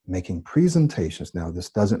making presentations, now this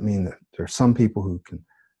doesn't mean that there are some people who can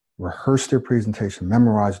rehearse their presentation,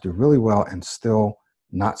 memorize, do really well, and still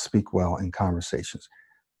not speak well in conversations.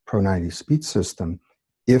 Pro90 speech system,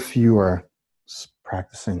 if you are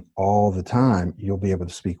practicing all the time, you'll be able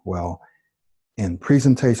to speak well in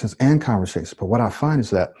presentations and conversations. But what I find is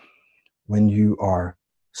that when you are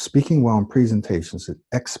speaking well in presentations, it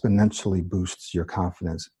exponentially boosts your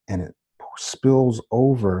confidence and it spills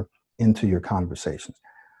over into your conversations.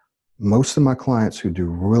 Most of my clients who do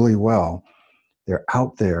really well, they're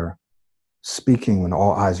out there speaking when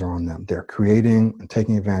all eyes are on them. They're creating and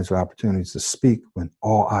taking advantage of opportunities to speak when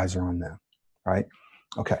all eyes are on them, right?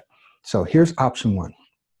 Okay, so here's option one.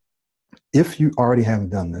 If you already haven't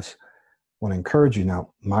done this, I want to encourage you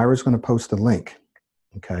now. Myra's going to post a link,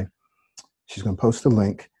 okay? She's going to post a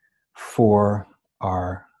link for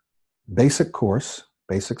our basic course,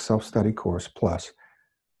 basic self-study course plus,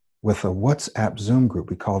 with a WhatsApp Zoom group.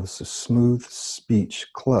 We call this a Smooth Speech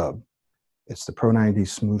Club. It's the Pro 90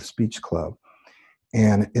 Smooth Speech Club.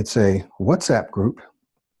 And it's a WhatsApp group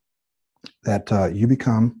that you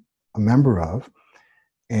become a member of.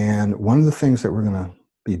 And one of the things that we're going to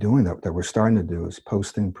be doing, that we're starting to do, is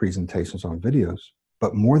posting presentations on videos.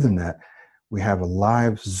 But more than that, we have a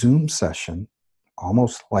live Zoom session,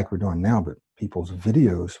 almost like we're doing now, but people's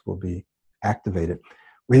videos will be activated,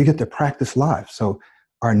 where you get to practice live. So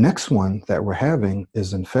our next one that we're having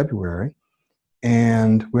is in February,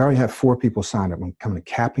 and we already have 4 people signed up. I'm kind of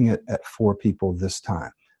capping it at 4 people this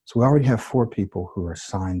time. So we already have 4 people who are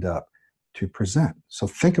signed up to present. So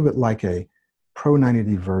think of it like a Pro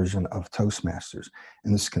 90 version of Toastmasters,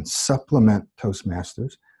 and this can supplement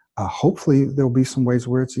Toastmasters. Hopefully there'll be some ways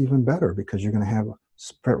where it's even better, because you're going to have a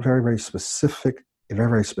very specific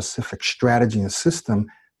strategy and system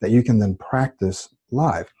that you can then practice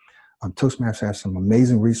live. Toastmasters has some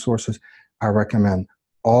amazing resources. I recommend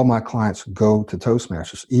all my clients go to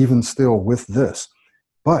Toastmasters, even still with this.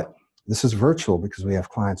 But this is virtual because we have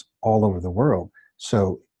clients all over the world.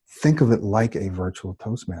 So think of it like a virtual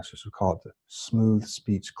Toastmasters. We call it the Smooth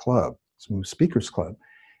Speech Club, Smooth Speakers Club.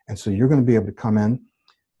 And so you're going to be able to come in,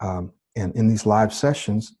 and in these live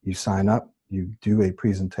sessions, you sign up, you do a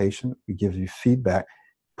presentation, we give you feedback,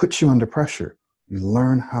 puts you under pressure. You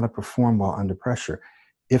learn how to perform while under pressure.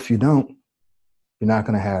 If you don't, you're not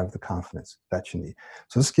going to have the confidence that you need.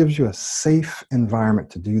 So this gives you a safe environment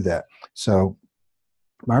to do that. So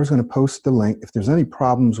Myra's going to post the link. If there's any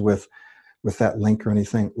problems with that link or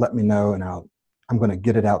anything, let me know, and I'm going to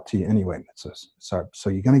get it out to you anyway. So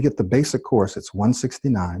you're going to get the basic course. It's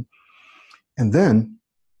 $169, and then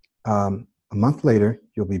a month later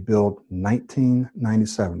you'll be billed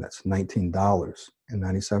 $19.97. That's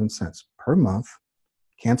 $19.97 per month.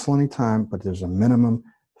 Cancel anytime, but there's a minimum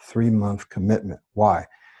 3-month commitment. Why?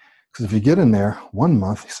 Because if you get in there 1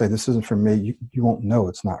 month, you say, this isn't for me, you won't know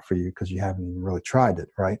it's not for you because you haven't even really tried it,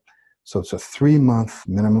 right? So it's a 3-month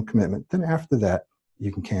minimum commitment. Then after that,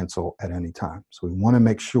 you can cancel at any time. So we want to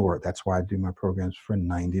make sure, that's why I do my programs for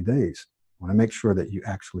 90 days. I want to make sure that you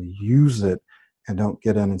actually use it and don't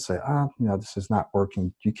get in and say, this is not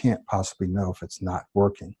working. You can't possibly know if it's not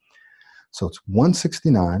working. So it's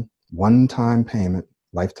 $169, one-time payment,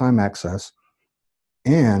 lifetime access,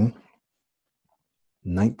 and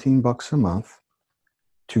 $19 a month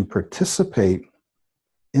to participate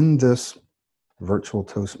in this virtual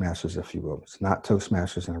Toastmasters, if you will. It's not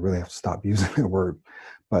Toastmasters, and I really have to stop using that word,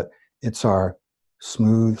 but it's our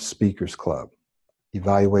Smooth Speakers Club.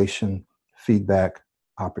 Evaluation, feedback,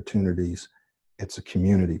 opportunities. It's a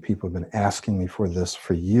community. People have been asking me for this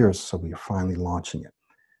for years, so we are finally launching it.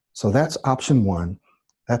 So that's option 1.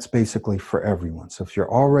 That's basically for everyone. So if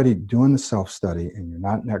you're already doing the self-study and you're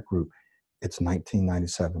not in that group, it's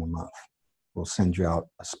 $19.97 a month. We'll send you out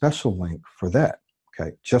a special link for that,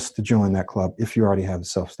 okay, just to join that club if you already have the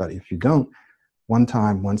self-study. If you don't, one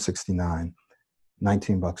time, $169,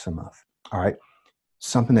 $19 a month. All right,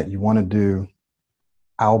 something that you want to do,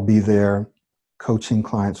 I'll be there, coaching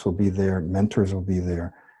clients will be there, mentors will be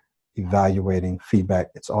there, evaluating feedback.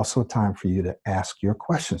 It's also a time for you to ask your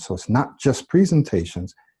questions. So it's not just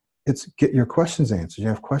presentations, it's get your questions answered. You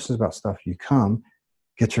have questions about stuff, you come,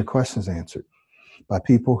 get your questions answered by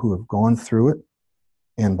people who have gone through it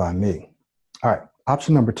and by me. All right,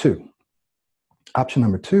 option number 2. Option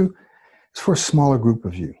number 2 is for a smaller group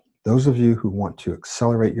of you. Those of you who want to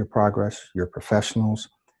accelerate your progress, you're professionals,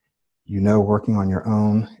 working on your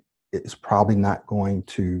own is probably not going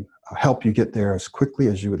to help you get there as quickly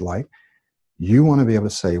as you would like. You want to be able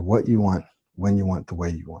to say what you want, when you want, the way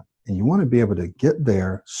you want. And you want to be able to get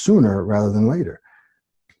there sooner rather than later.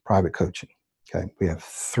 Private coaching. Okay, we have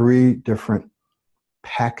 3 different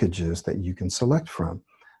packages that you can select from.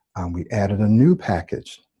 We added a new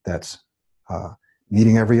package that's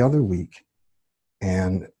meeting every other week,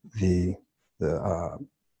 and the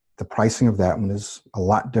pricing of that one is a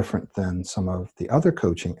lot different than some of the other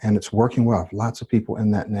coaching, and it's working well. Lots of people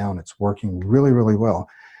in that now, and it's working really, really well.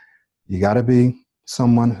 You got to be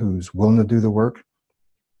someone who's willing to do the work,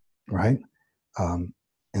 right?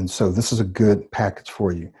 And so this is a good package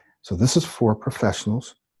for you. So this is for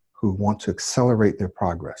professionals who want to accelerate their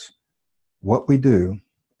progress. What we do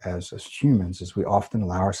as humans is we often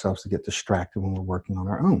allow ourselves to get distracted when we're working on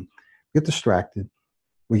our own. We get distracted,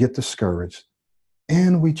 we get discouraged,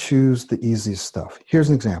 and we choose the easiest stuff. Here's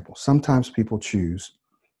an example. Sometimes people choose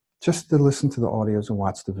just to listen to the audios and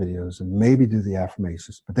watch the videos and maybe do the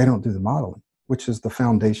affirmations, but they don't do the modeling, which is the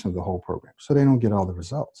foundation of the whole program. So they don't get all the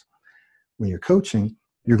results. When you're coaching,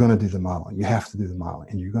 you're going to do the modeling. You have to do the modeling,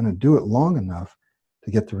 and you're going to do it long enough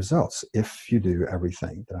to get the results if you do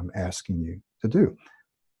everything that I'm asking you to do.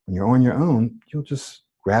 When you're on your own, you'll just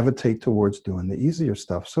gravitate towards doing the easier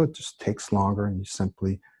stuff. So it just takes longer, and you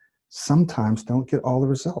simply sometimes don't get all the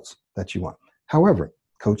results that you want. However,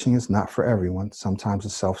 coaching is not for everyone. Sometimes the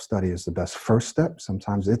self-study is the best first step.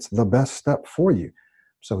 Sometimes it's the best step for you.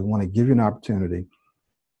 So we want to give you an opportunity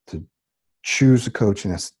to choose the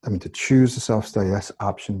coaching. To choose the self-study. That's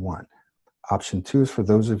option one. Option two is for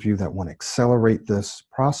those of you that want to accelerate this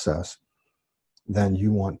process. Then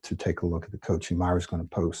you want to take a look at the coaching. Myra's going to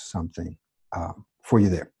post something for you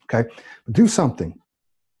there. Okay, but do something.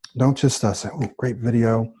 Don't just say, "Oh, great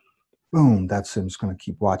video." Boom, that's it. I'm just going to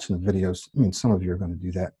keep watching the videos. I mean, some of you are going to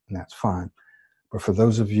do that, and that's fine. But for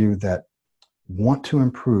those of you that want to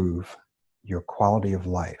improve your quality of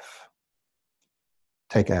life,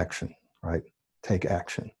 take action, right? Take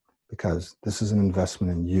action, because this is an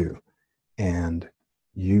investment in you. And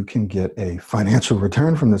you can get a financial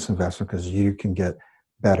return from this investment because you can get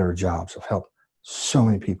better jobs. I've helped so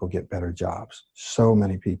many people get better jobs. So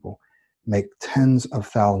many people make tens of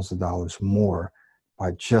thousands of dollars more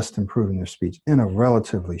by just improving their speech in a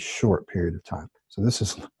relatively short period of time. So this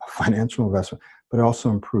is a financial investment, but it also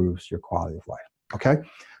improves your quality of life. Okay?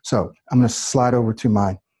 So I'm going to slide over to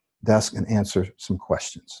my desk and answer some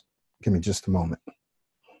questions. Give me just a moment.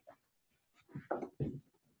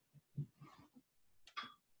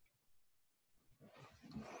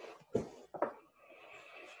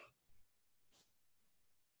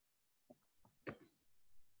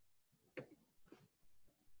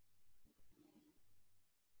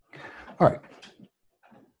 All right.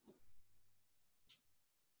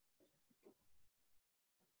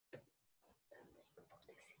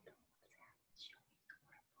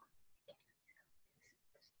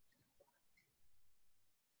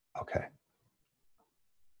 Okay.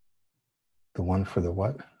 The one for the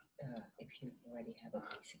what? If you already have a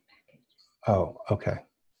basic package. Oh, okay.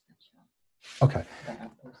 Okay.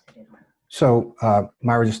 So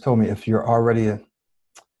Myra just told me if you're already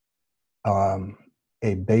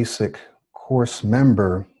a basic course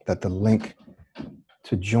member, that the link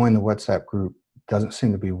to join the WhatsApp group doesn't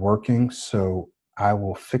seem to be working. So I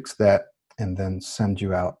will fix that and then send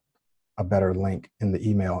you out a better link in the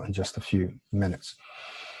email in just a few minutes.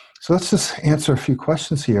 So let's just answer a few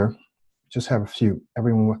questions here. Just have a few.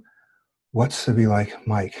 Everyone wants to be like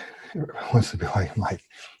Mike. Everyone wants to be like Mike.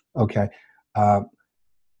 Okay.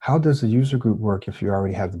 How does the user group work if you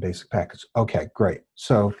already have the basic package? Okay, great.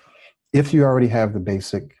 So if you already have the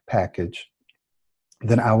basic package,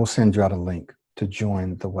 then I will send you out a link to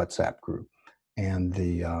join the WhatsApp group and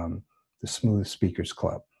the Smooth Speakers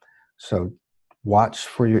Club. So watch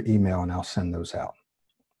for your email and I'll send those out.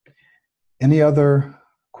 Any other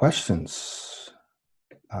questions?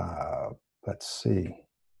 Let's see.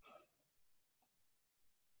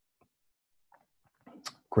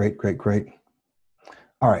 Great, great, great.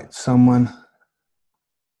 All right, someone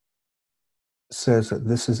says that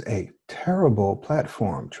this is a terrible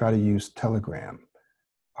platform. Try to use Telegram.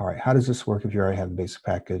 All right, how does this work if you already have the basic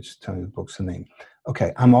package? Tell me the book's the name.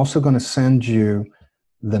 Okay, I'm also going to send you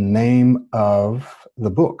the name of the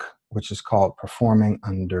book, which is called Performing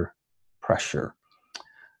Under Pressure.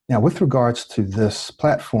 Now, with regards to this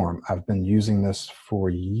platform, I've been using this for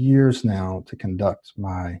years now to conduct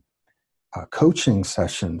my coaching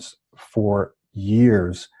sessions for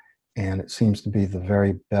years, and it seems to be the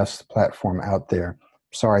very best platform out there.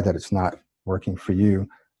 Sorry that it's not working for you.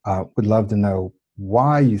 Would love to know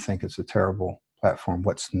why you think it's a terrible platform,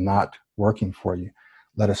 what's not working for you.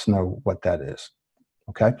 Let us know what that is.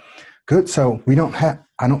 Okay, good. So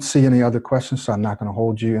I don't see any other questions, so I'm not going to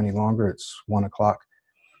hold you any longer. It's 1 o'clock.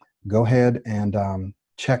 Go ahead and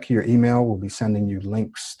check your email. We'll be sending you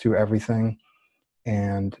links to everything.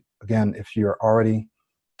 And again, if you're already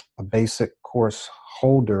a basic course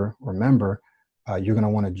holder or member, you're going to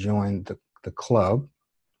want to join the club.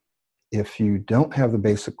 If you don't have the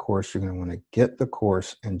basic course, you're going to want to get the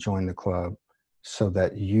course and join the club so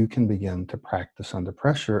that you can begin to practice under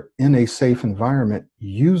pressure in a safe environment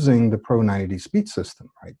using the Pro 90 speech system,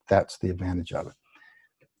 right? That's the advantage of it.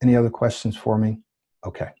 Any other questions for me?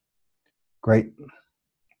 Okay, great.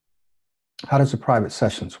 How does the private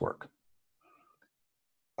sessions work?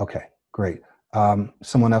 Okay, great.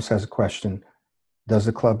 Someone else has a question. Does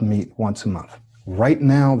the club meet once a month? Right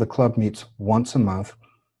now, the club meets once a month.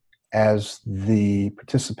 As the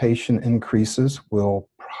participation increases, we'll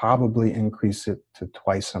probably increase it to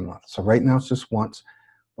twice a month. So right now it's just once,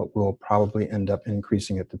 but we'll probably end up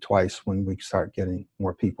increasing it to twice when we start getting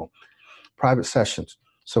more people. Private sessions.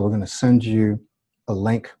 So we're going to send you a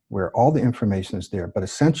link where all the information is there, but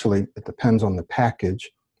essentially it depends on the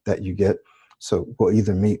package that you get. So we'll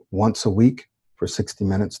either meet once a week for 60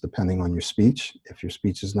 minutes, depending on your speech. If your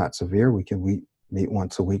speech is not severe, we meet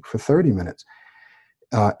once a week for 30 minutes.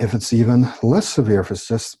 If it's even less severe, if it's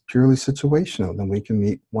just purely situational, then we can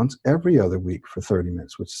meet once every other week for 30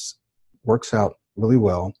 minutes, which works out really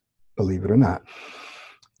well, believe it or not.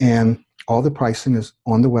 And all the pricing is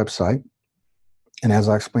on the website. And as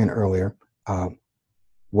I explained earlier,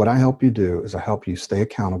 what I help you do is I help you stay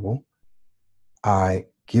accountable. I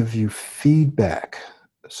give you feedback.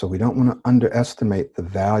 So we don't want to underestimate the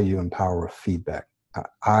value and power of feedback.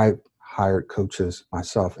 I've hired coaches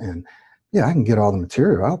myself, and yeah, I can get all the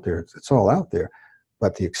material out there. It's all out there.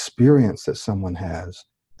 But the experience that someone has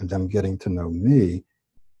and them getting to know me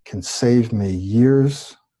can save me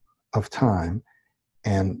years of time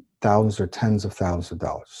and thousands or tens of thousands of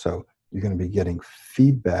dollars. So you're going to be getting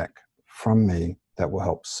feedback from me that will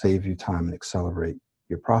help save you time and accelerate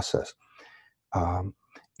your process.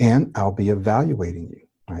 And I'll be evaluating you,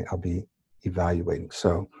 right? I'll be evaluating.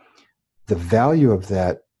 So the value of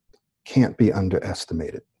that can't be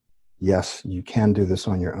underestimated. Yes, you can do this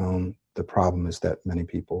on your own. The problem is that many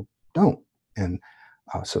people don't. And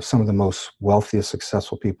so some of the most wealthiest,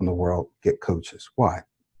 successful people in the world get coaches. Why?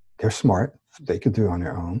 They're smart. They could do it on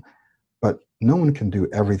their own, but no one can do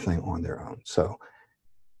everything on their own. So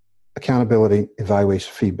accountability,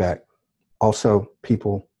 evaluation, feedback. Also,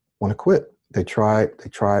 people want to quit. They try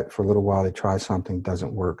it for a little while. They try something,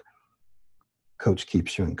 doesn't work. Coach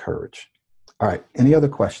keeps you encouraged. All right. Any other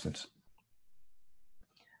questions?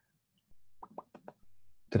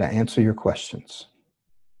 Did I answer your questions?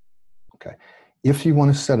 Okay. If you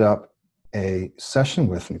want to set up a session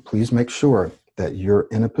with me, please make sure that you're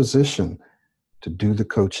in a position to do the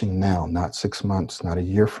coaching now, not 6 months, not a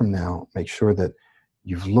year from now. Make sure that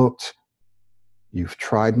you've looked, you've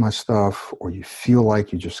tried my stuff, or you feel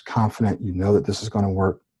like you're just confident, you know that this is going to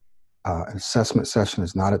work. An assessment session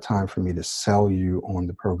is not a time for me to sell you on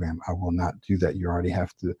the program. I will not do that. You already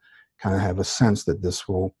have to kind of have a sense that this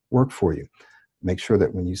will work for you. Make sure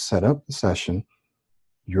that when you set up the session,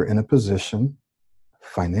 you're in a position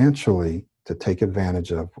financially to take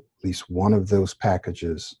advantage of at least one of those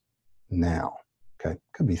packages now. Okay,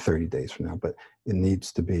 could be 30 days from now, but it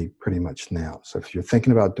needs to be pretty much now. So if you're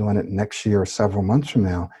thinking about doing it next year or several months from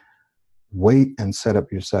now, wait and set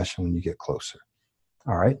up your session when you get closer.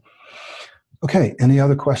 All right. Okay, any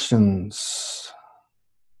other questions?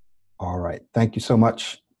 All right, thank you so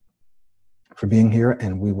much for being here,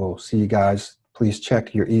 and we will see you guys. Please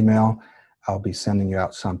check your email. I'll be sending you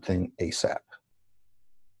out something ASAP.